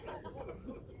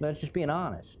 That's just being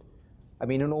honest. I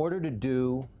mean, in order to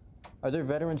do, are there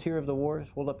veterans here of the wars?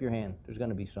 Hold up your hand. There's going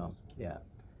to be some. Yeah.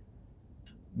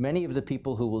 Many of the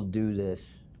people who will do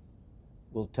this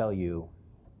will tell you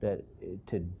that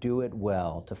to do it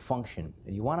well, to function,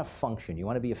 and you want to function, you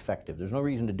want to be effective. There's no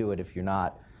reason to do it if you're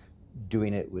not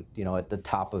doing it with, you know, at the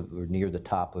top of, or near the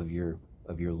top of your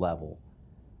level.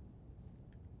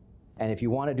 And if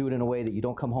you want to do it in a way that you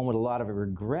don't come home with a lot of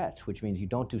regrets, which means you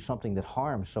don't do something that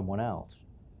harms someone else,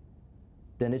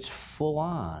 then it's full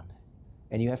on.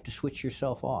 And you have to switch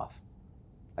yourself off.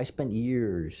 I spent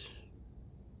years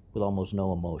with almost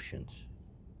no emotions.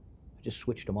 I just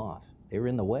switched them off. They were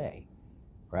in the way,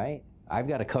 right? I've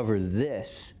got to cover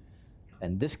this,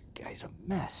 and this guy's a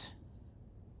mess.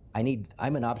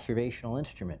 I'm an observational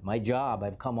instrument. My job,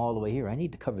 I've come all the way here. I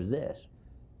need to cover this.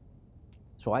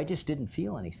 So I just didn't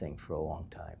feel anything for a long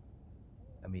time.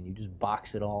 I mean, you just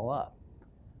box it all up.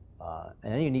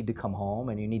 And then you need to come home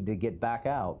and you need to get back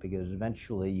out, because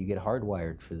eventually you get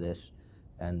hardwired for this.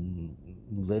 And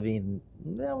living,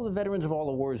 well, the veterans of all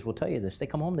the wars will tell you this. They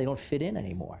come home, they don't fit in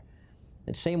anymore.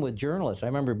 And same with journalists. I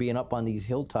remember being up on these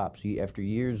hilltops after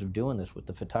years of doing this with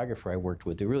the photographer I worked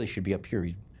with. They really should be up here.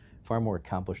 He's far more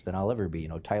accomplished than I'll ever be, you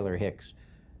know, Tyler Hicks.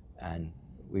 And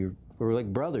we were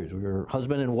like brothers. We were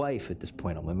husband and wife at this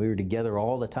point. I mean, we were together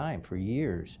all the time for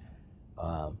years.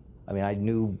 I mean, I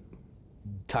knew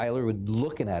Tyler, was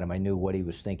looking at him, I knew what he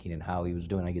was thinking and how he was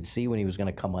doing. I could see when he was going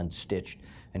to come unstitched.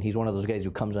 And he's one of those guys who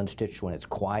comes unstitched when it's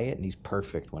quiet, and he's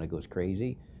perfect when it goes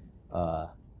crazy.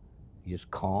 He's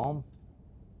just calm.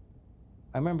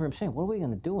 I remember him saying, "What are we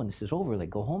going to do when this is over?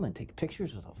 Like, go home and take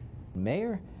pictures of the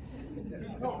mayor?"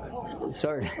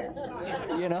 Sorry,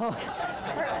 you know?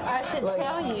 I should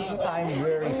tell you. I'm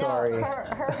very sorry.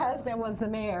 Her husband was the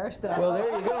mayor, so. Well,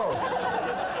 there you go.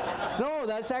 No,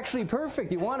 that's actually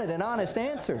perfect. You wanted an honest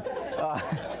answer.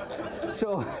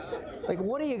 So, like,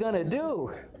 what are you going to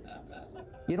do?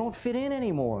 You don't fit in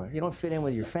anymore. You don't fit in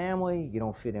with your family. You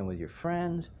don't fit in with your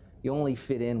friends. You only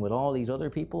fit in with all these other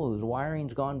people whose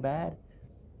wiring's gone bad.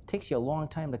 It takes you a long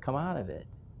time to come out of it.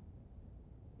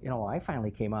 You know, I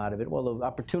finally came out of it. Well, the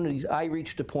opportunities, I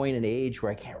reached a point in age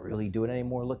where I can't really do it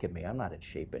anymore. Look at me, I'm not in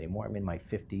shape anymore. I'm in my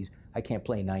 50s. I can't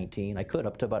play 19. I could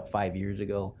up to about 5 years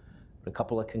ago. But a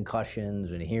couple of concussions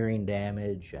and hearing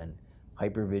damage and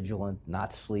hypervigilant,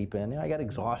 not sleeping. I got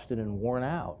exhausted and worn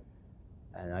out.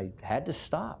 And I had to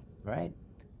stop, right?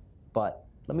 But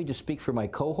let me just speak for my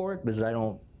cohort, because I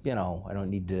don't, you know, I don't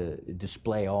need to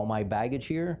display all my baggage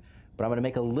here. But I'm going to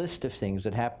make a list of things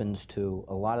that happens to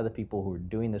a lot of the people who are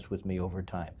doing this with me over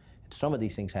time. And some of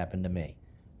these things happen to me,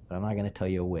 but I'm not going to tell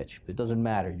you which. It doesn't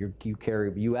matter.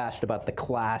 You asked about the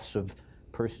class of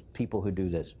people who do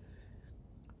this.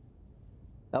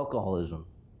 Alcoholism,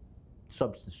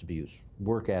 substance abuse,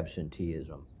 work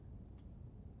absenteeism,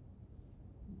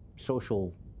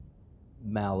 social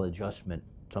maladjustment,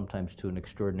 sometimes to an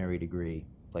extraordinary degree,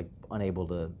 like unable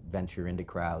to venture into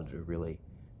crowds or really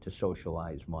to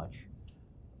socialize much.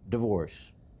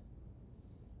 Divorce,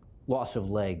 loss of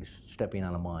legs, stepping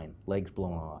on a mine, legs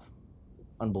blown off,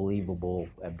 unbelievable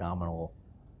abdominal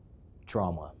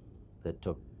trauma that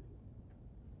took,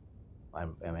 I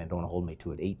mean, don't hold me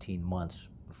to it, 18 months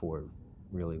before it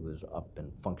really was up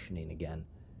and functioning again.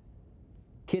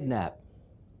 Kidnap,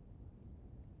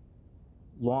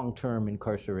 long-term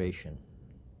incarceration,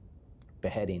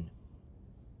 beheading,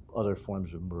 other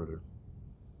forms of murder.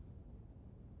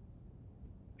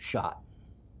 Shot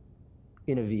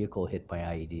in a vehicle hit by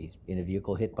IEDs. In a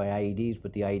vehicle hit by IEDs,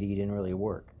 but the IED didn't really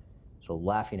work. So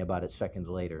laughing about it seconds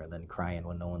later and then crying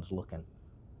when no one's looking.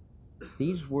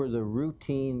 These were the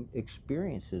routine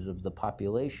experiences of the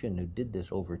population who did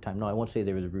this over time. No, I won't say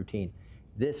they were the routine.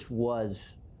 This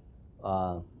was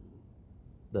the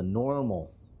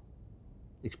normal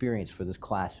experience for this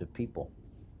class of people.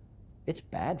 it's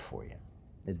bad for you.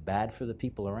 It's bad for the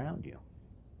people around you.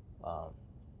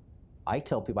 I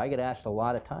tell people, I get asked a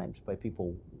lot of times by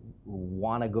people who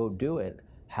want to go do it,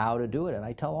 how to do it, and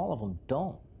I tell all of them,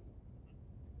 don't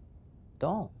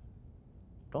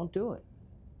do it.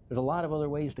 There's a lot of other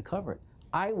ways to cover it.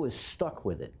 I was stuck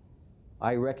with it.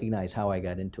 I recognize how I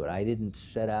got into it. I didn't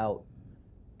set out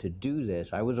to do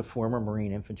this. I was a former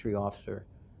Marine infantry officer.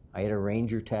 I had a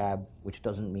Ranger tab, which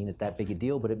doesn't mean it's that big a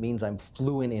deal, but it means I'm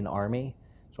fluent in Army,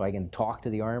 so I can talk to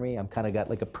the Army. I'm kind of got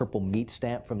like a purple meat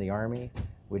stamp from the Army,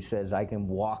 which says I can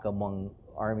walk among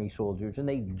Army soldiers, and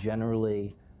they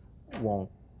generally won't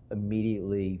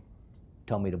immediately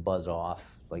tell me to buzz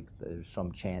off. Like there's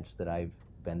some chance that I've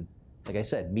been, like I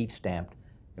said, meat stamped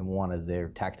in one of their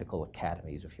tactical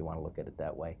academies, if you want to look at it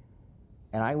that way.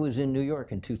 And I was in New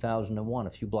York in 2001, a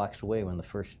few blocks away when the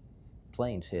first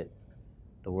planes hit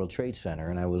the World Trade Center,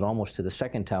 and I was almost to the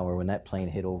second tower when that plane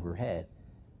hit overhead.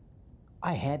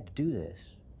 I had to do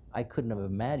this. I couldn't have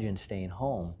imagined staying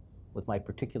home with my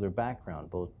particular background,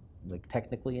 both like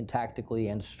technically and tactically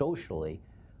and socially.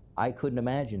 I couldn't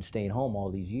imagine staying home all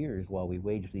these years while we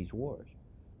waged these wars.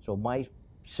 So my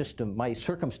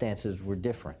circumstances were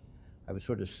different. I was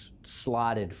sort of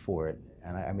slotted for it,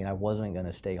 and I mean, I wasn't going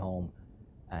to stay home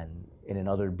and in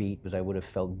another beat because I would have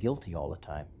felt guilty all the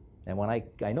time. And when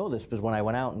I know this because when I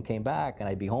went out and came back and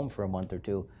I'd be home for a month or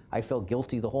two, I felt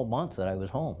guilty the whole month that I was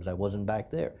home because I wasn't back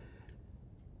there.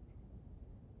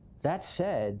 That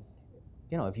said,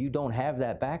 you know, if you don't have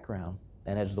that background,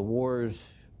 and as the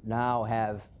wars now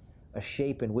have a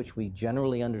shape in which we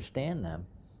generally understand them,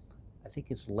 I think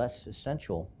it's less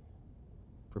essential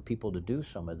for people to do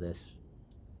some of this,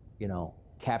 you know,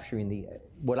 capturing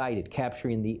what I did,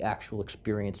 capturing the actual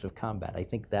experience of combat. I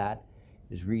think that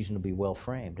is reasonably well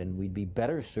framed, and we'd be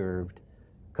better served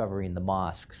covering the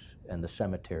mosques and the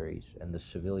cemeteries and the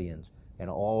civilians and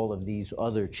all of these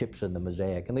other chips in the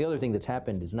mosaic. And the other thing that's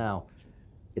happened is now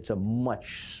it's a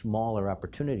much smaller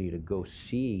opportunity to go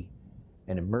see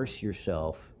and immerse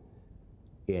yourself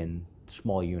in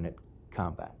small unit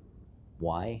combat.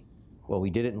 Why? Well, we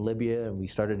did it in Libya, and we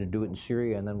started to do it in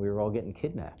Syria, and then we were all getting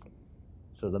kidnapped.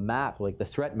 So the map, like the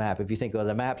threat map, if you think, oh,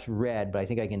 the map's red, but I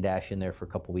think I can dash in there for a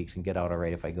couple weeks and get out all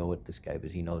right if I go with this guy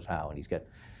because he knows how, and he's got,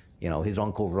 you know, his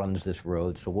uncle runs this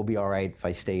road, so we'll be all right if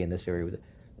I stay in this area with it.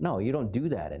 No, you don't do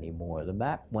that anymore. The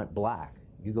map went black.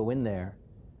 You go in there,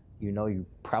 you know you're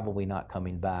probably not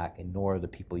coming back, and nor are the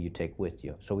people you take with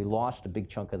you. So we lost a big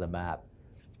chunk of the map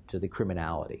to the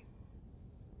criminality.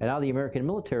 And now the American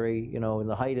military, you know, in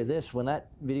the height of this, when that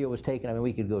video was taken, I mean,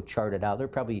 we could go chart it out. There are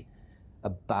probably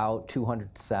about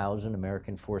 200,000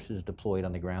 American forces deployed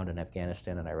on the ground in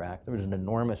Afghanistan and Iraq. There was an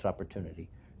enormous opportunity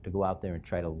to go out there and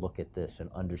try to look at this and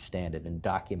understand it and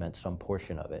document some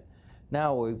portion of it.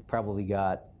 Now we've probably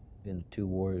got, in the two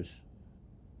wars,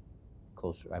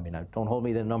 closer, I mean, don't hold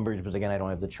me to the numbers because, again, I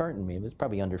don't have the chart in me, but it's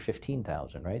probably under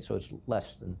 15,000, right? So it's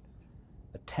less than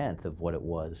a tenth of what it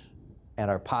was.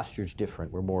 And our posture's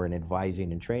different. We're more in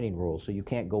advising and training roles, so you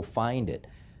can't go find it.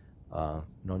 No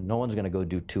one's going to go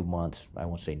do 2 months. I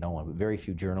won't say no one, but very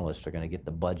few journalists are going to get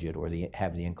the budget or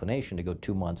have the inclination to go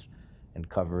 2 months and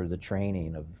cover the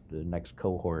training of the next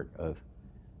cohort of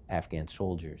Afghan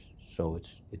soldiers. So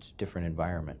it's a different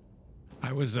environment.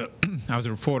 I was a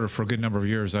reporter for a good number of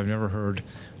years. I've never heard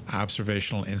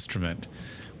observational instrument,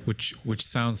 which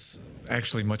sounds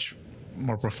actually much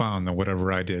more profound than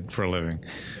whatever I did for a living.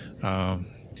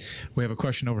 We have a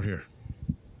question over here.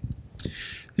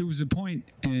 There was a point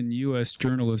in U.S.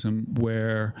 journalism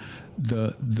where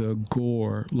the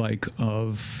gore, like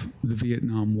of the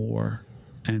Vietnam War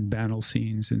and battle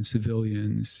scenes and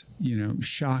civilians, you know,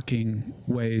 shocking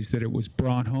ways that it was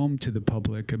brought home to the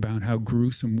public about how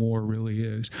gruesome war really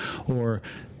is, or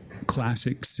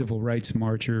classic civil rights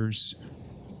marchers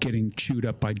getting chewed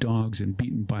up by dogs and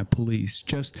beaten by police,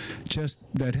 just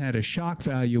that had a shock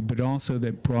value, but also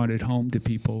that brought it home to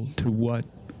people to what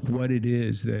it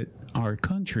is that our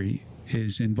country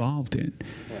is involved in.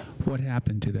 Yeah. What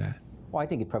happened to that? Well, I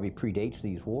think it probably predates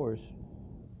these wars.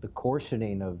 The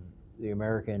coarsening of the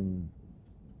American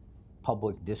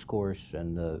public discourse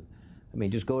and I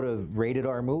mean, just go to rated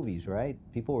R movies, right?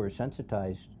 People were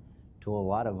sensitized to a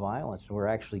lot of violence. We're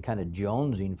actually kind of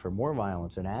jonesing for more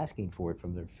violence and asking for it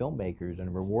from their filmmakers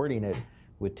and rewarding it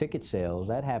with ticket sales.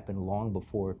 That happened long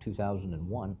before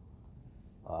 2001.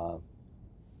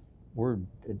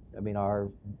 Our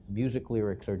music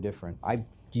lyrics are different. I'm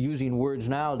using words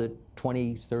now that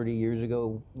 20, 30 years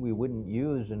ago we wouldn't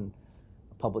use in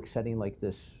a public setting like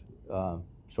this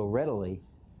so readily.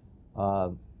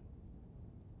 I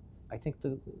think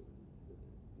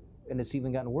and it's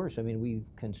even gotten worse. I mean, we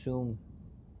consume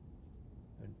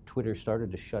Twitter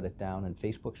started to shut it down, and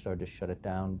Facebook started to shut it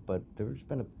down. But there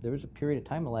was a period of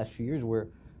time in the last few years where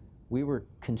we were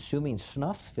consuming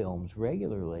snuff films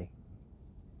regularly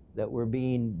that were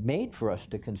being made for us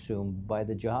to consume by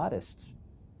the jihadists,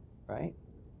 right?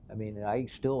 I mean, I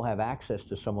still have access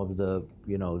to some of the,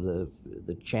 you know,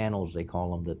 the channels, they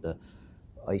call them, that the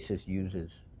ISIS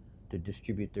uses to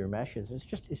distribute their messages.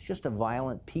 It's just a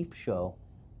violent peep show.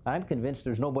 I'm convinced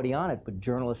there's nobody on it but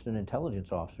journalists and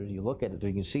intelligence officers. You look at it,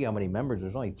 you can see how many members.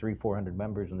 There's only 300-400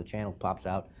 members, and the channel pops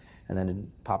out, and then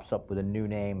it pops up with a new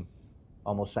name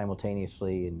almost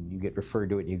simultaneously, and you get referred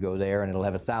to it, and you go there, and it'll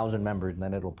have 1,000 members, and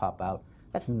then it'll pop out.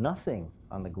 That's nothing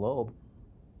on the globe.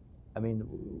 I mean,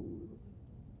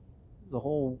 the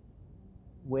whole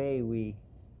way we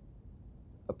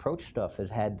approach stuff has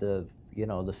had the, you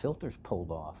know, the filters pulled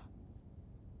off.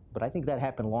 But I think that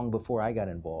happened long before I got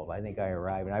involved. I think I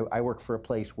arrived, and I work for a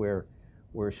place where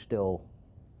we're still,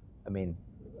 I mean,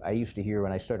 I used to hear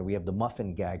when I started, we have the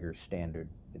muffin gagger standard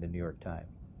in the New York Times,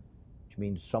 which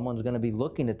means someone's going to be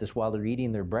looking at this while they're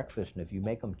eating their breakfast, and if you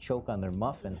make them choke on their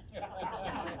muffin,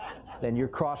 then you're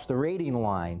crossed the rating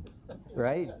line,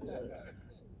 right?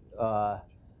 The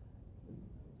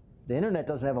internet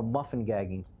doesn't have a muffin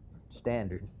gagging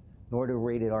standard, nor do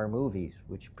rated R movies,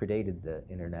 which predated the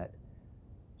internet.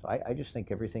 So I just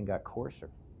think everything got coarser.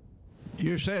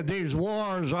 You said these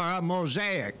wars are a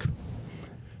mosaic.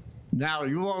 Now,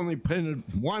 you only painted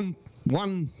one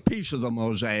piece of the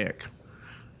mosaic.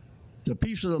 The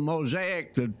piece of the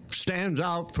mosaic that stands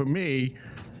out for me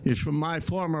is from my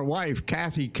former wife,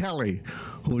 Kathy Kelly,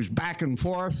 who was back and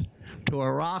forth to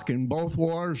Iraq in both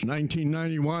wars,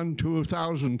 1991,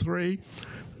 2003,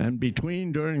 and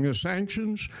between during the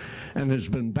sanctions, and has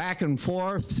been back and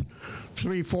forth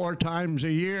 3-4 times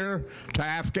a year to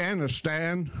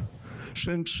Afghanistan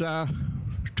since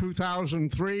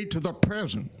 2003 to the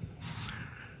present,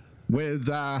 with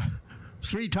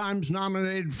 3 times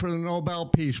nominated for the Nobel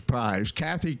Peace Prize.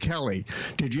 Kathy Kelly.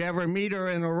 Did you ever meet her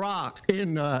in Iraq,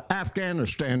 in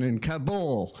Afghanistan, in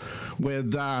Kabul,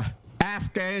 with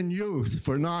Afghan youth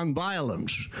for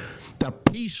nonviolence? The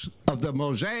piece of the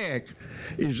mosaic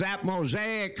is that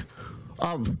mosaic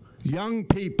of young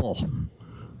people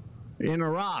in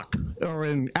Iraq, or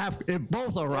in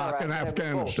both Iraq and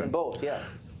Afghanistan. Both, yeah.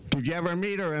 Did you ever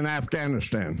meet her in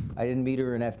Afghanistan? I didn't meet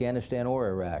her in Afghanistan or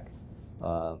Iraq.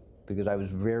 Because I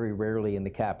was very rarely in the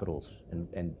capitals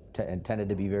and tended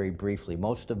to be very briefly.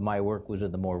 Most of my work was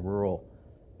in the more rural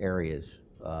areas,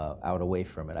 out away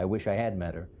from it. I wish I had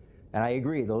met her. And I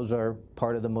agree, those are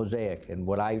part of the mosaic. And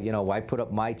what I put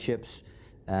up my chips,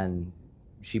 and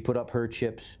she put up her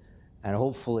chips, and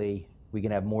hopefully we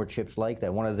can have more chips like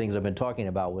that. One of the things I've been talking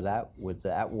about with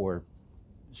the at-war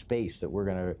space that we're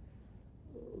going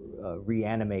to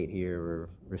reanimate here or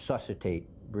resuscitate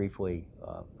briefly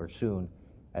or soon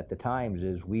at the Times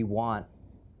is we want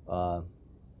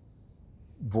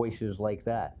voices like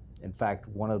that. In fact,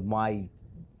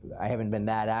 I haven't been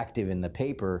that active in the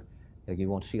paper, like you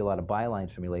won't see a lot of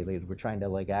bylines from me lately, is we're trying to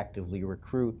like actively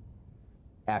recruit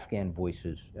Afghan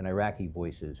voices and Iraqi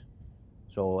voices.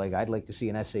 So like I'd like to see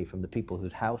an essay from the people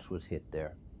whose house was hit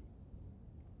there.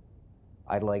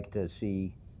 I'd like to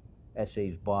see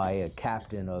essays by a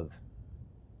captain of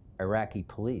Iraqi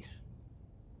police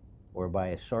or by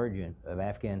a sergeant of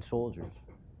Afghan soldiers.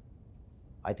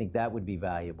 I think that would be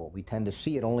valuable. We tend to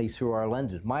see it only through our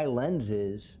lenses. My lens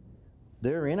is,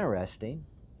 they're interesting.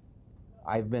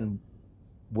 I've been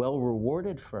well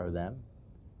rewarded for them.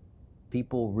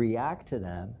 People react to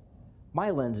them. My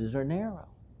lenses are narrow.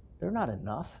 They're not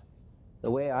enough.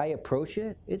 The way I approach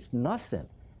it, it's nothing.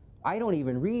 I don't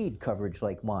even read coverage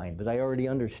like mine because I already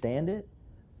understand it.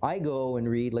 I go and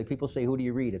read, like people say, who do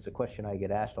you read? It's a question I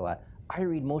get asked a lot. I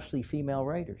read mostly female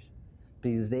writers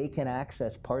because they can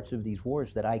access parts of these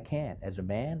wars that I can't. As a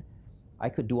man, I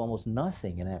could do almost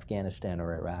nothing in Afghanistan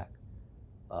or Iraq.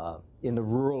 In the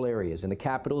rural areas. In the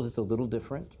capitals, it's a little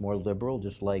different. It's more liberal,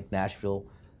 just like Nashville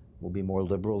will be more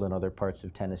liberal than other parts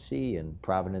of Tennessee, and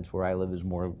Providence, where I live, is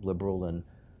more liberal than,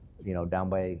 down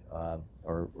by,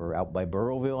 or out by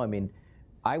Burrillville. I mean,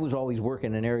 I was always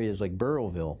working in areas like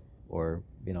Burrillville, or,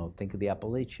 think of the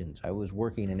Appalachians. I was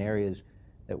working in areas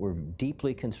that were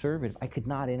deeply conservative. I could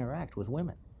not interact with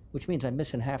women, which means I'm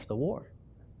missing half the war.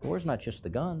 The war's not just the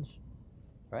guns,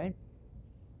 right?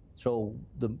 So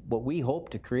what we hope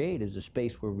to create is a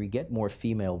space where we get more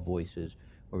female voices,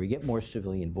 where we get more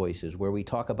civilian voices, where we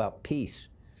talk about peace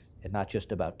and not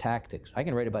just about tactics. I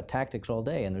can write about tactics all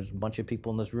day, and there's a bunch of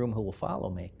people in this room who will follow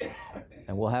me.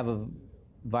 And we'll have a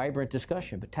vibrant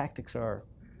discussion, but tactics are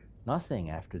nothing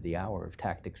after the hour of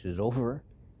tactics is over,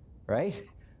 right?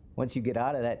 Once you get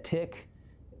out of that tick,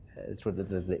 it's what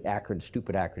the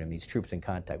stupid acronym means, troops in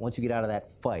contact. Once you get out of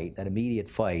that fight, that immediate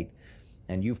fight,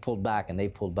 and you've pulled back and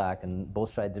they've pulled back and both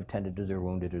sides have tended to their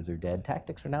wounded or their dead,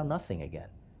 tactics are now nothing again.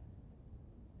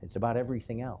 It's about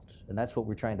everything else. And that's what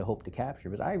we're trying to hope to capture.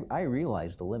 Because I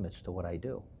realize the limits to what I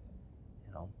do.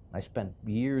 You know, I spent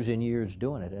years and years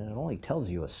doing it, and it only tells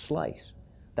you a slice.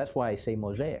 That's why I say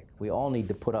mosaic. We all need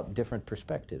to put up different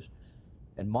perspectives.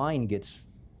 And mine gets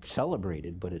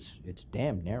celebrated, but it's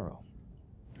damn narrow.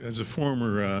 As a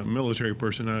former military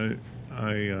person,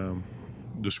 I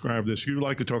describe this. You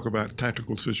like to talk about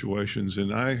tactical situations,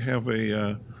 and I have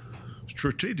a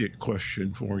strategic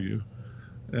question for you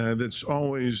that's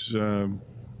always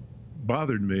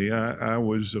bothered me. I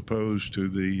was opposed to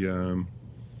the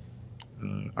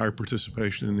our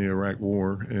participation in the Iraq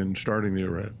War and starting the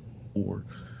Iraq War.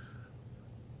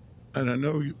 And I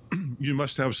know you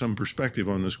must have some perspective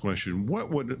on this question. What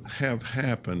would have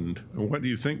happened, or what do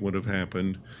you think would have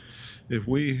happened, if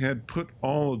we had put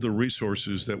all of the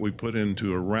resources that we put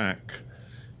into Iraq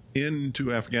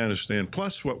into Afghanistan,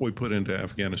 plus what we put into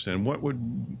Afghanistan? What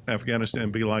would Afghanistan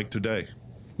be like today?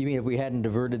 You mean if we hadn't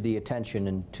diverted the attention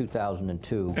in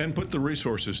 2002? And put the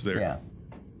resources there. Yeah.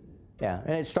 Yeah,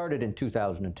 and it started in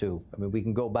 2002. I mean, we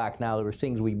can go back now. There were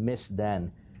things we missed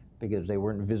then because they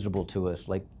weren't visible to us.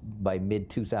 Like by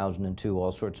mid-2002,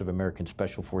 all sorts of American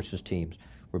Special Forces teams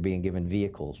were being given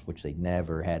vehicles, which they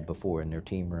never had before in their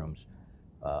team rooms,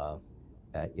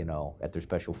 at their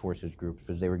Special Forces groups,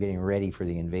 because they were getting ready for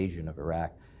the invasion of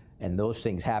Iraq. And those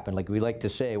things happened. Like we like to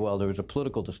say, well, there was the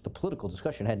political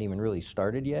discussion hadn't even really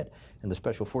started yet, and the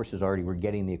Special Forces already were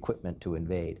getting the equipment to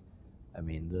invade. I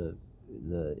mean, the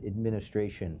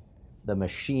administration, the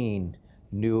machine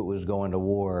knew it was going to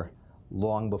war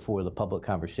long before the public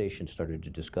conversation started to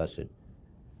discuss it.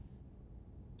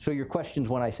 So your question's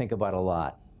one I think about a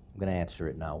lot. I'm going to answer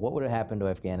it now. What would have happened to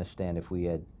Afghanistan if we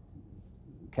had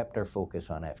kept our focus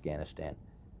on Afghanistan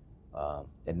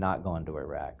and not gone to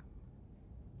Iraq?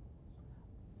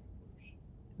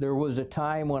 There was a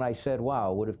time when I said,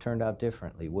 wow, it would have turned out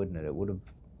differently, wouldn't it? It would have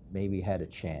maybe had a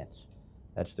chance.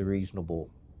 That's the reasonable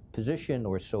position,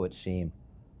 or so it seemed.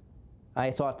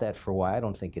 I thought that for a while. I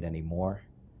don't think it anymore.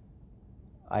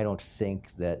 I don't think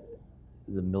that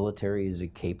the military is a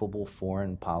capable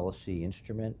foreign policy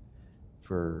instrument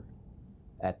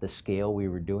at the scale we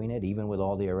were doing it, even with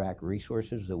all the Iraq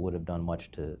resources that would have done much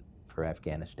for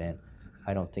Afghanistan.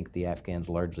 I don't think the Afghans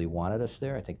largely wanted us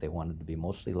there. I think they wanted to be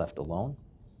mostly left alone.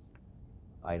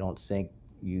 I don't think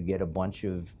you get a bunch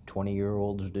of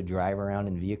 20-year-olds to drive around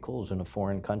in vehicles in a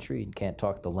foreign country and can't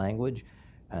talk the language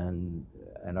and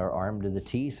are armed to the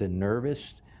teeth and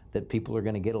nervous that people are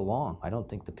going to get along. I don't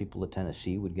think the people of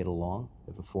Tennessee would get along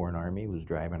if a foreign army was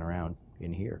driving around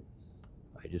in here.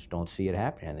 I just don't see it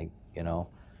happening. I think,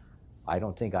 I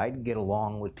don't think I'd get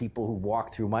along with people who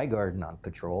walk through my garden on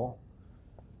patrol.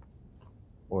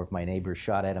 Or if my neighbor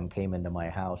shot at him, came into my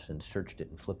house and searched it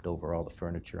and flipped over all the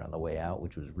furniture on the way out,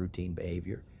 which was routine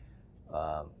behavior.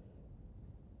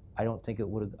 I don't think it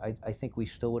would have, I think we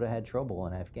still would have had trouble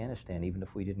in Afghanistan, even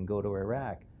if we didn't go to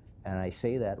Iraq. And I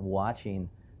say that watching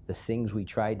the things we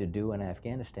tried to do in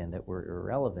Afghanistan that were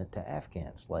irrelevant to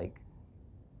Afghans, like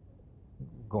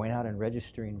going out and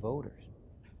registering voters,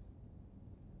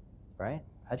 right?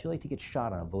 How'd you like to get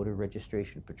shot on a voter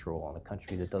registration patrol in a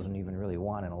country that doesn't even really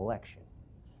want an election?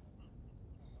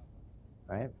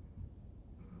 Right?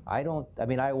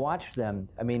 I watched them.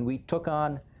 I mean, we took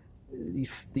on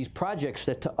these projects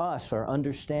that to us are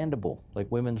understandable,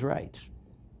 like women's rights.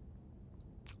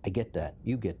 I get that.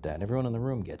 You get that. Everyone in the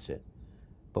room gets it.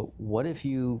 But what if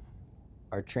you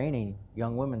are training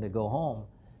young women to go home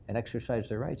and exercise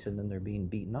their rights and then they're being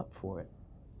beaten up for it?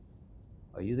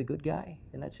 Are you the good guy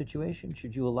in that situation?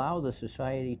 Should you allow the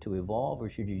society to evolve, or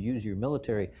should you use your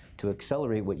military to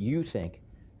accelerate what you think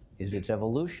is its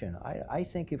evolution? I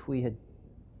think if we had,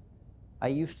 I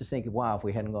used to think, wow, if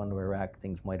we hadn't gone to Iraq,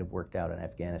 things might have worked out in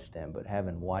Afghanistan, but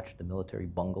having watched the military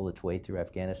bungle its way through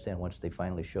Afghanistan once they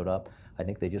finally showed up, I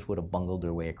think they just would have bungled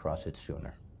their way across it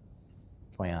sooner.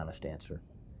 That's my honest answer.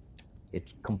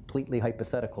 It's completely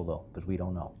hypothetical, though, because we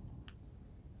don't know.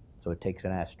 So it takes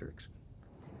an asterisk.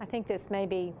 I think this may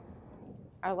be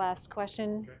our last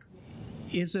question.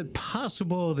 Is it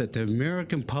possible that the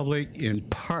American public, in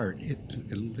part,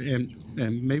 and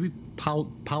maybe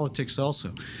politics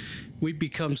also, we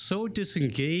become so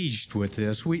disengaged with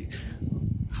this?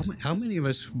 How many of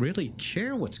us really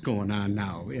care what's going on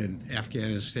now in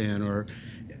Afghanistan or,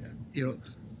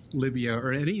 Libya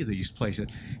or any of these places?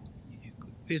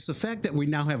 It's the fact that we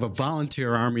now have a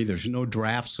volunteer army. There's no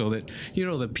draft, so that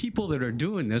the people that are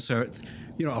doing this are,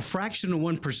 you know, a fraction of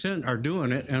 1% are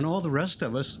doing it, and all the rest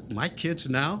of us, my kids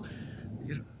now,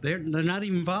 they're not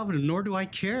even involved, and nor do I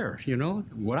care. You know,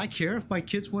 would I care if my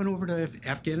kids went over to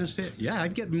Afghanistan? Yeah,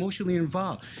 I'd get emotionally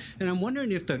involved. And I'm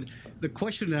wondering if the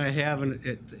question that I have, and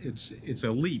it's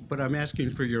a leap, but I'm asking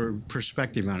for your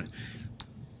perspective on it,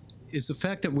 is the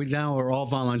fact that we now are all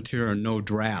volunteer and no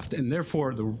draft, and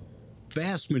therefore the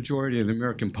vast majority of the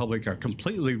American public are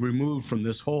completely removed from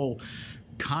this whole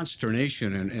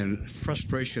consternation and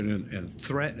frustration and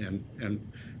threat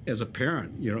and as a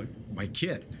parent, you know, my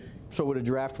kid. So would a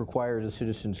draft require the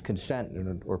citizens' consent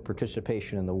or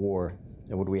participation in the war?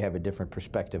 And would we have a different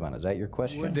perspective on it? Is that your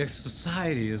question? Would the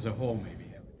society as a whole maybe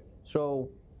have?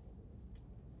 So,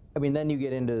 I mean, then you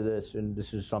get into this, and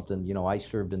this is something, you know, I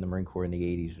served in the Marine Corps in the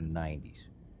 80s and 90s.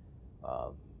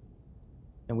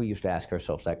 And we used to ask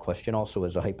ourselves that question also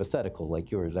as a hypothetical like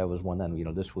yours. That was one then, you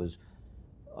know, this was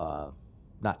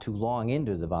not too long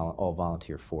into the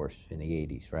all-volunteer force in the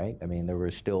 80s, right? I mean, there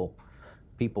were still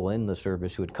people in the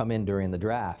service who had come in during the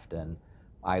draft, and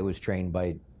I was trained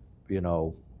by, you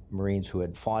know, Marines who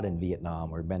had fought in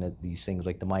Vietnam or been at these things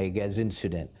like the Mayaguez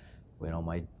incident. You know,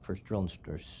 my first drill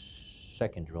or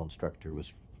second drill instructor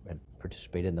had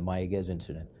participated in the Mayaguez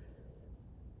incident.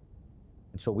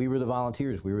 And so we were the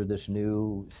volunteers. We were this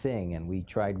new thing, and we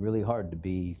tried really hard to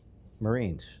be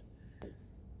Marines.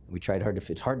 We tried hard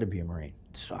to, it's hard to be a Marine.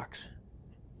 It sucks.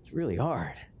 It's really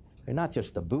hard. And not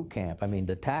just the boot camp. I mean,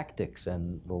 the tactics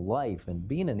and the life and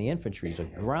being in the infantry is a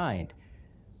grind.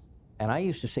 And I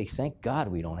used to say, thank God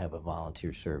we don't have a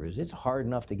volunteer service. It's hard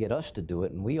enough to get us to do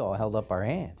it, and we all held up our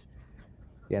hands.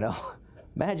 You know,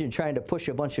 imagine trying to push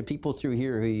a bunch of people through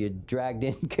here who you dragged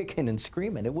in kicking and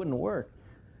screaming. It wouldn't work.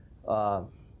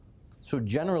 So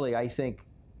generally, I think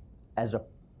as a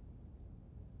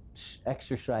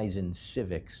exercise in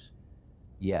civics,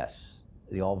 yes,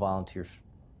 the all-volunteer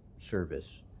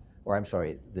service, or I'm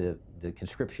sorry, the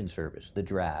conscription service, the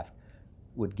draft,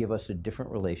 would give us a different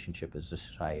relationship as a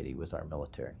society with our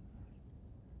military.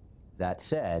 That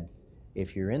said,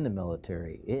 if you're in the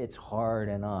military, it's hard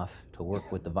enough to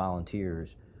work with the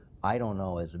volunteers. I don't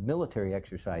know, as a military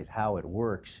exercise, how it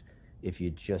works if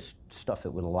you just stuff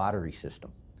it with a lottery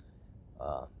system.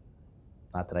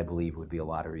 Not that I believe it would be a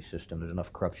lottery system. There's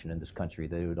enough corruption in this country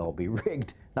that it would all be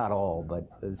rigged. Not all, but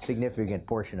a significant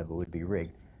portion of it would be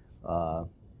rigged.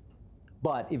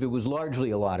 But if it was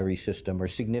largely a lottery system, or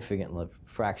significant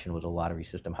fraction was a lottery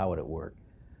system, how would it work?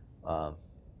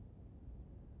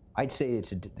 I'd say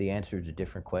the answer is a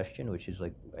different question, which is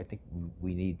like, I think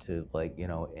we need to, like, you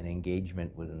know, an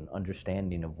engagement with an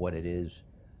understanding of what it is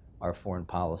our foreign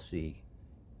policy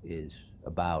is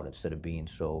about, instead of being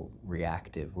so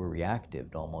reactive. We're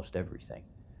reactive to almost everything.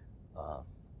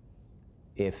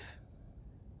 If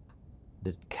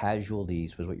the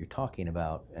casualties was what you're talking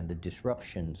about, and the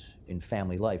disruptions in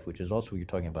family life, which is also what you're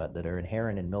talking about, that are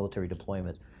inherent in military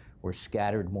deployments, were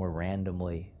scattered more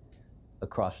randomly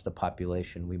across the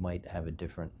population, we might have a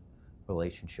different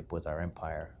relationship with our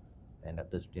empire, and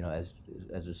you know, as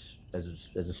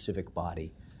a civic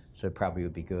body. So it probably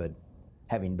would be good.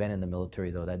 Having been in the military,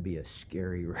 though, that'd be a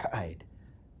scary ride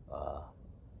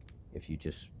if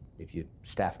you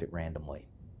staffed it randomly.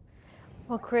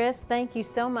 Well, Chris, thank you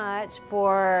so much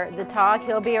for the talk.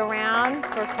 He'll be around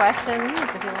for questions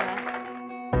if you want to.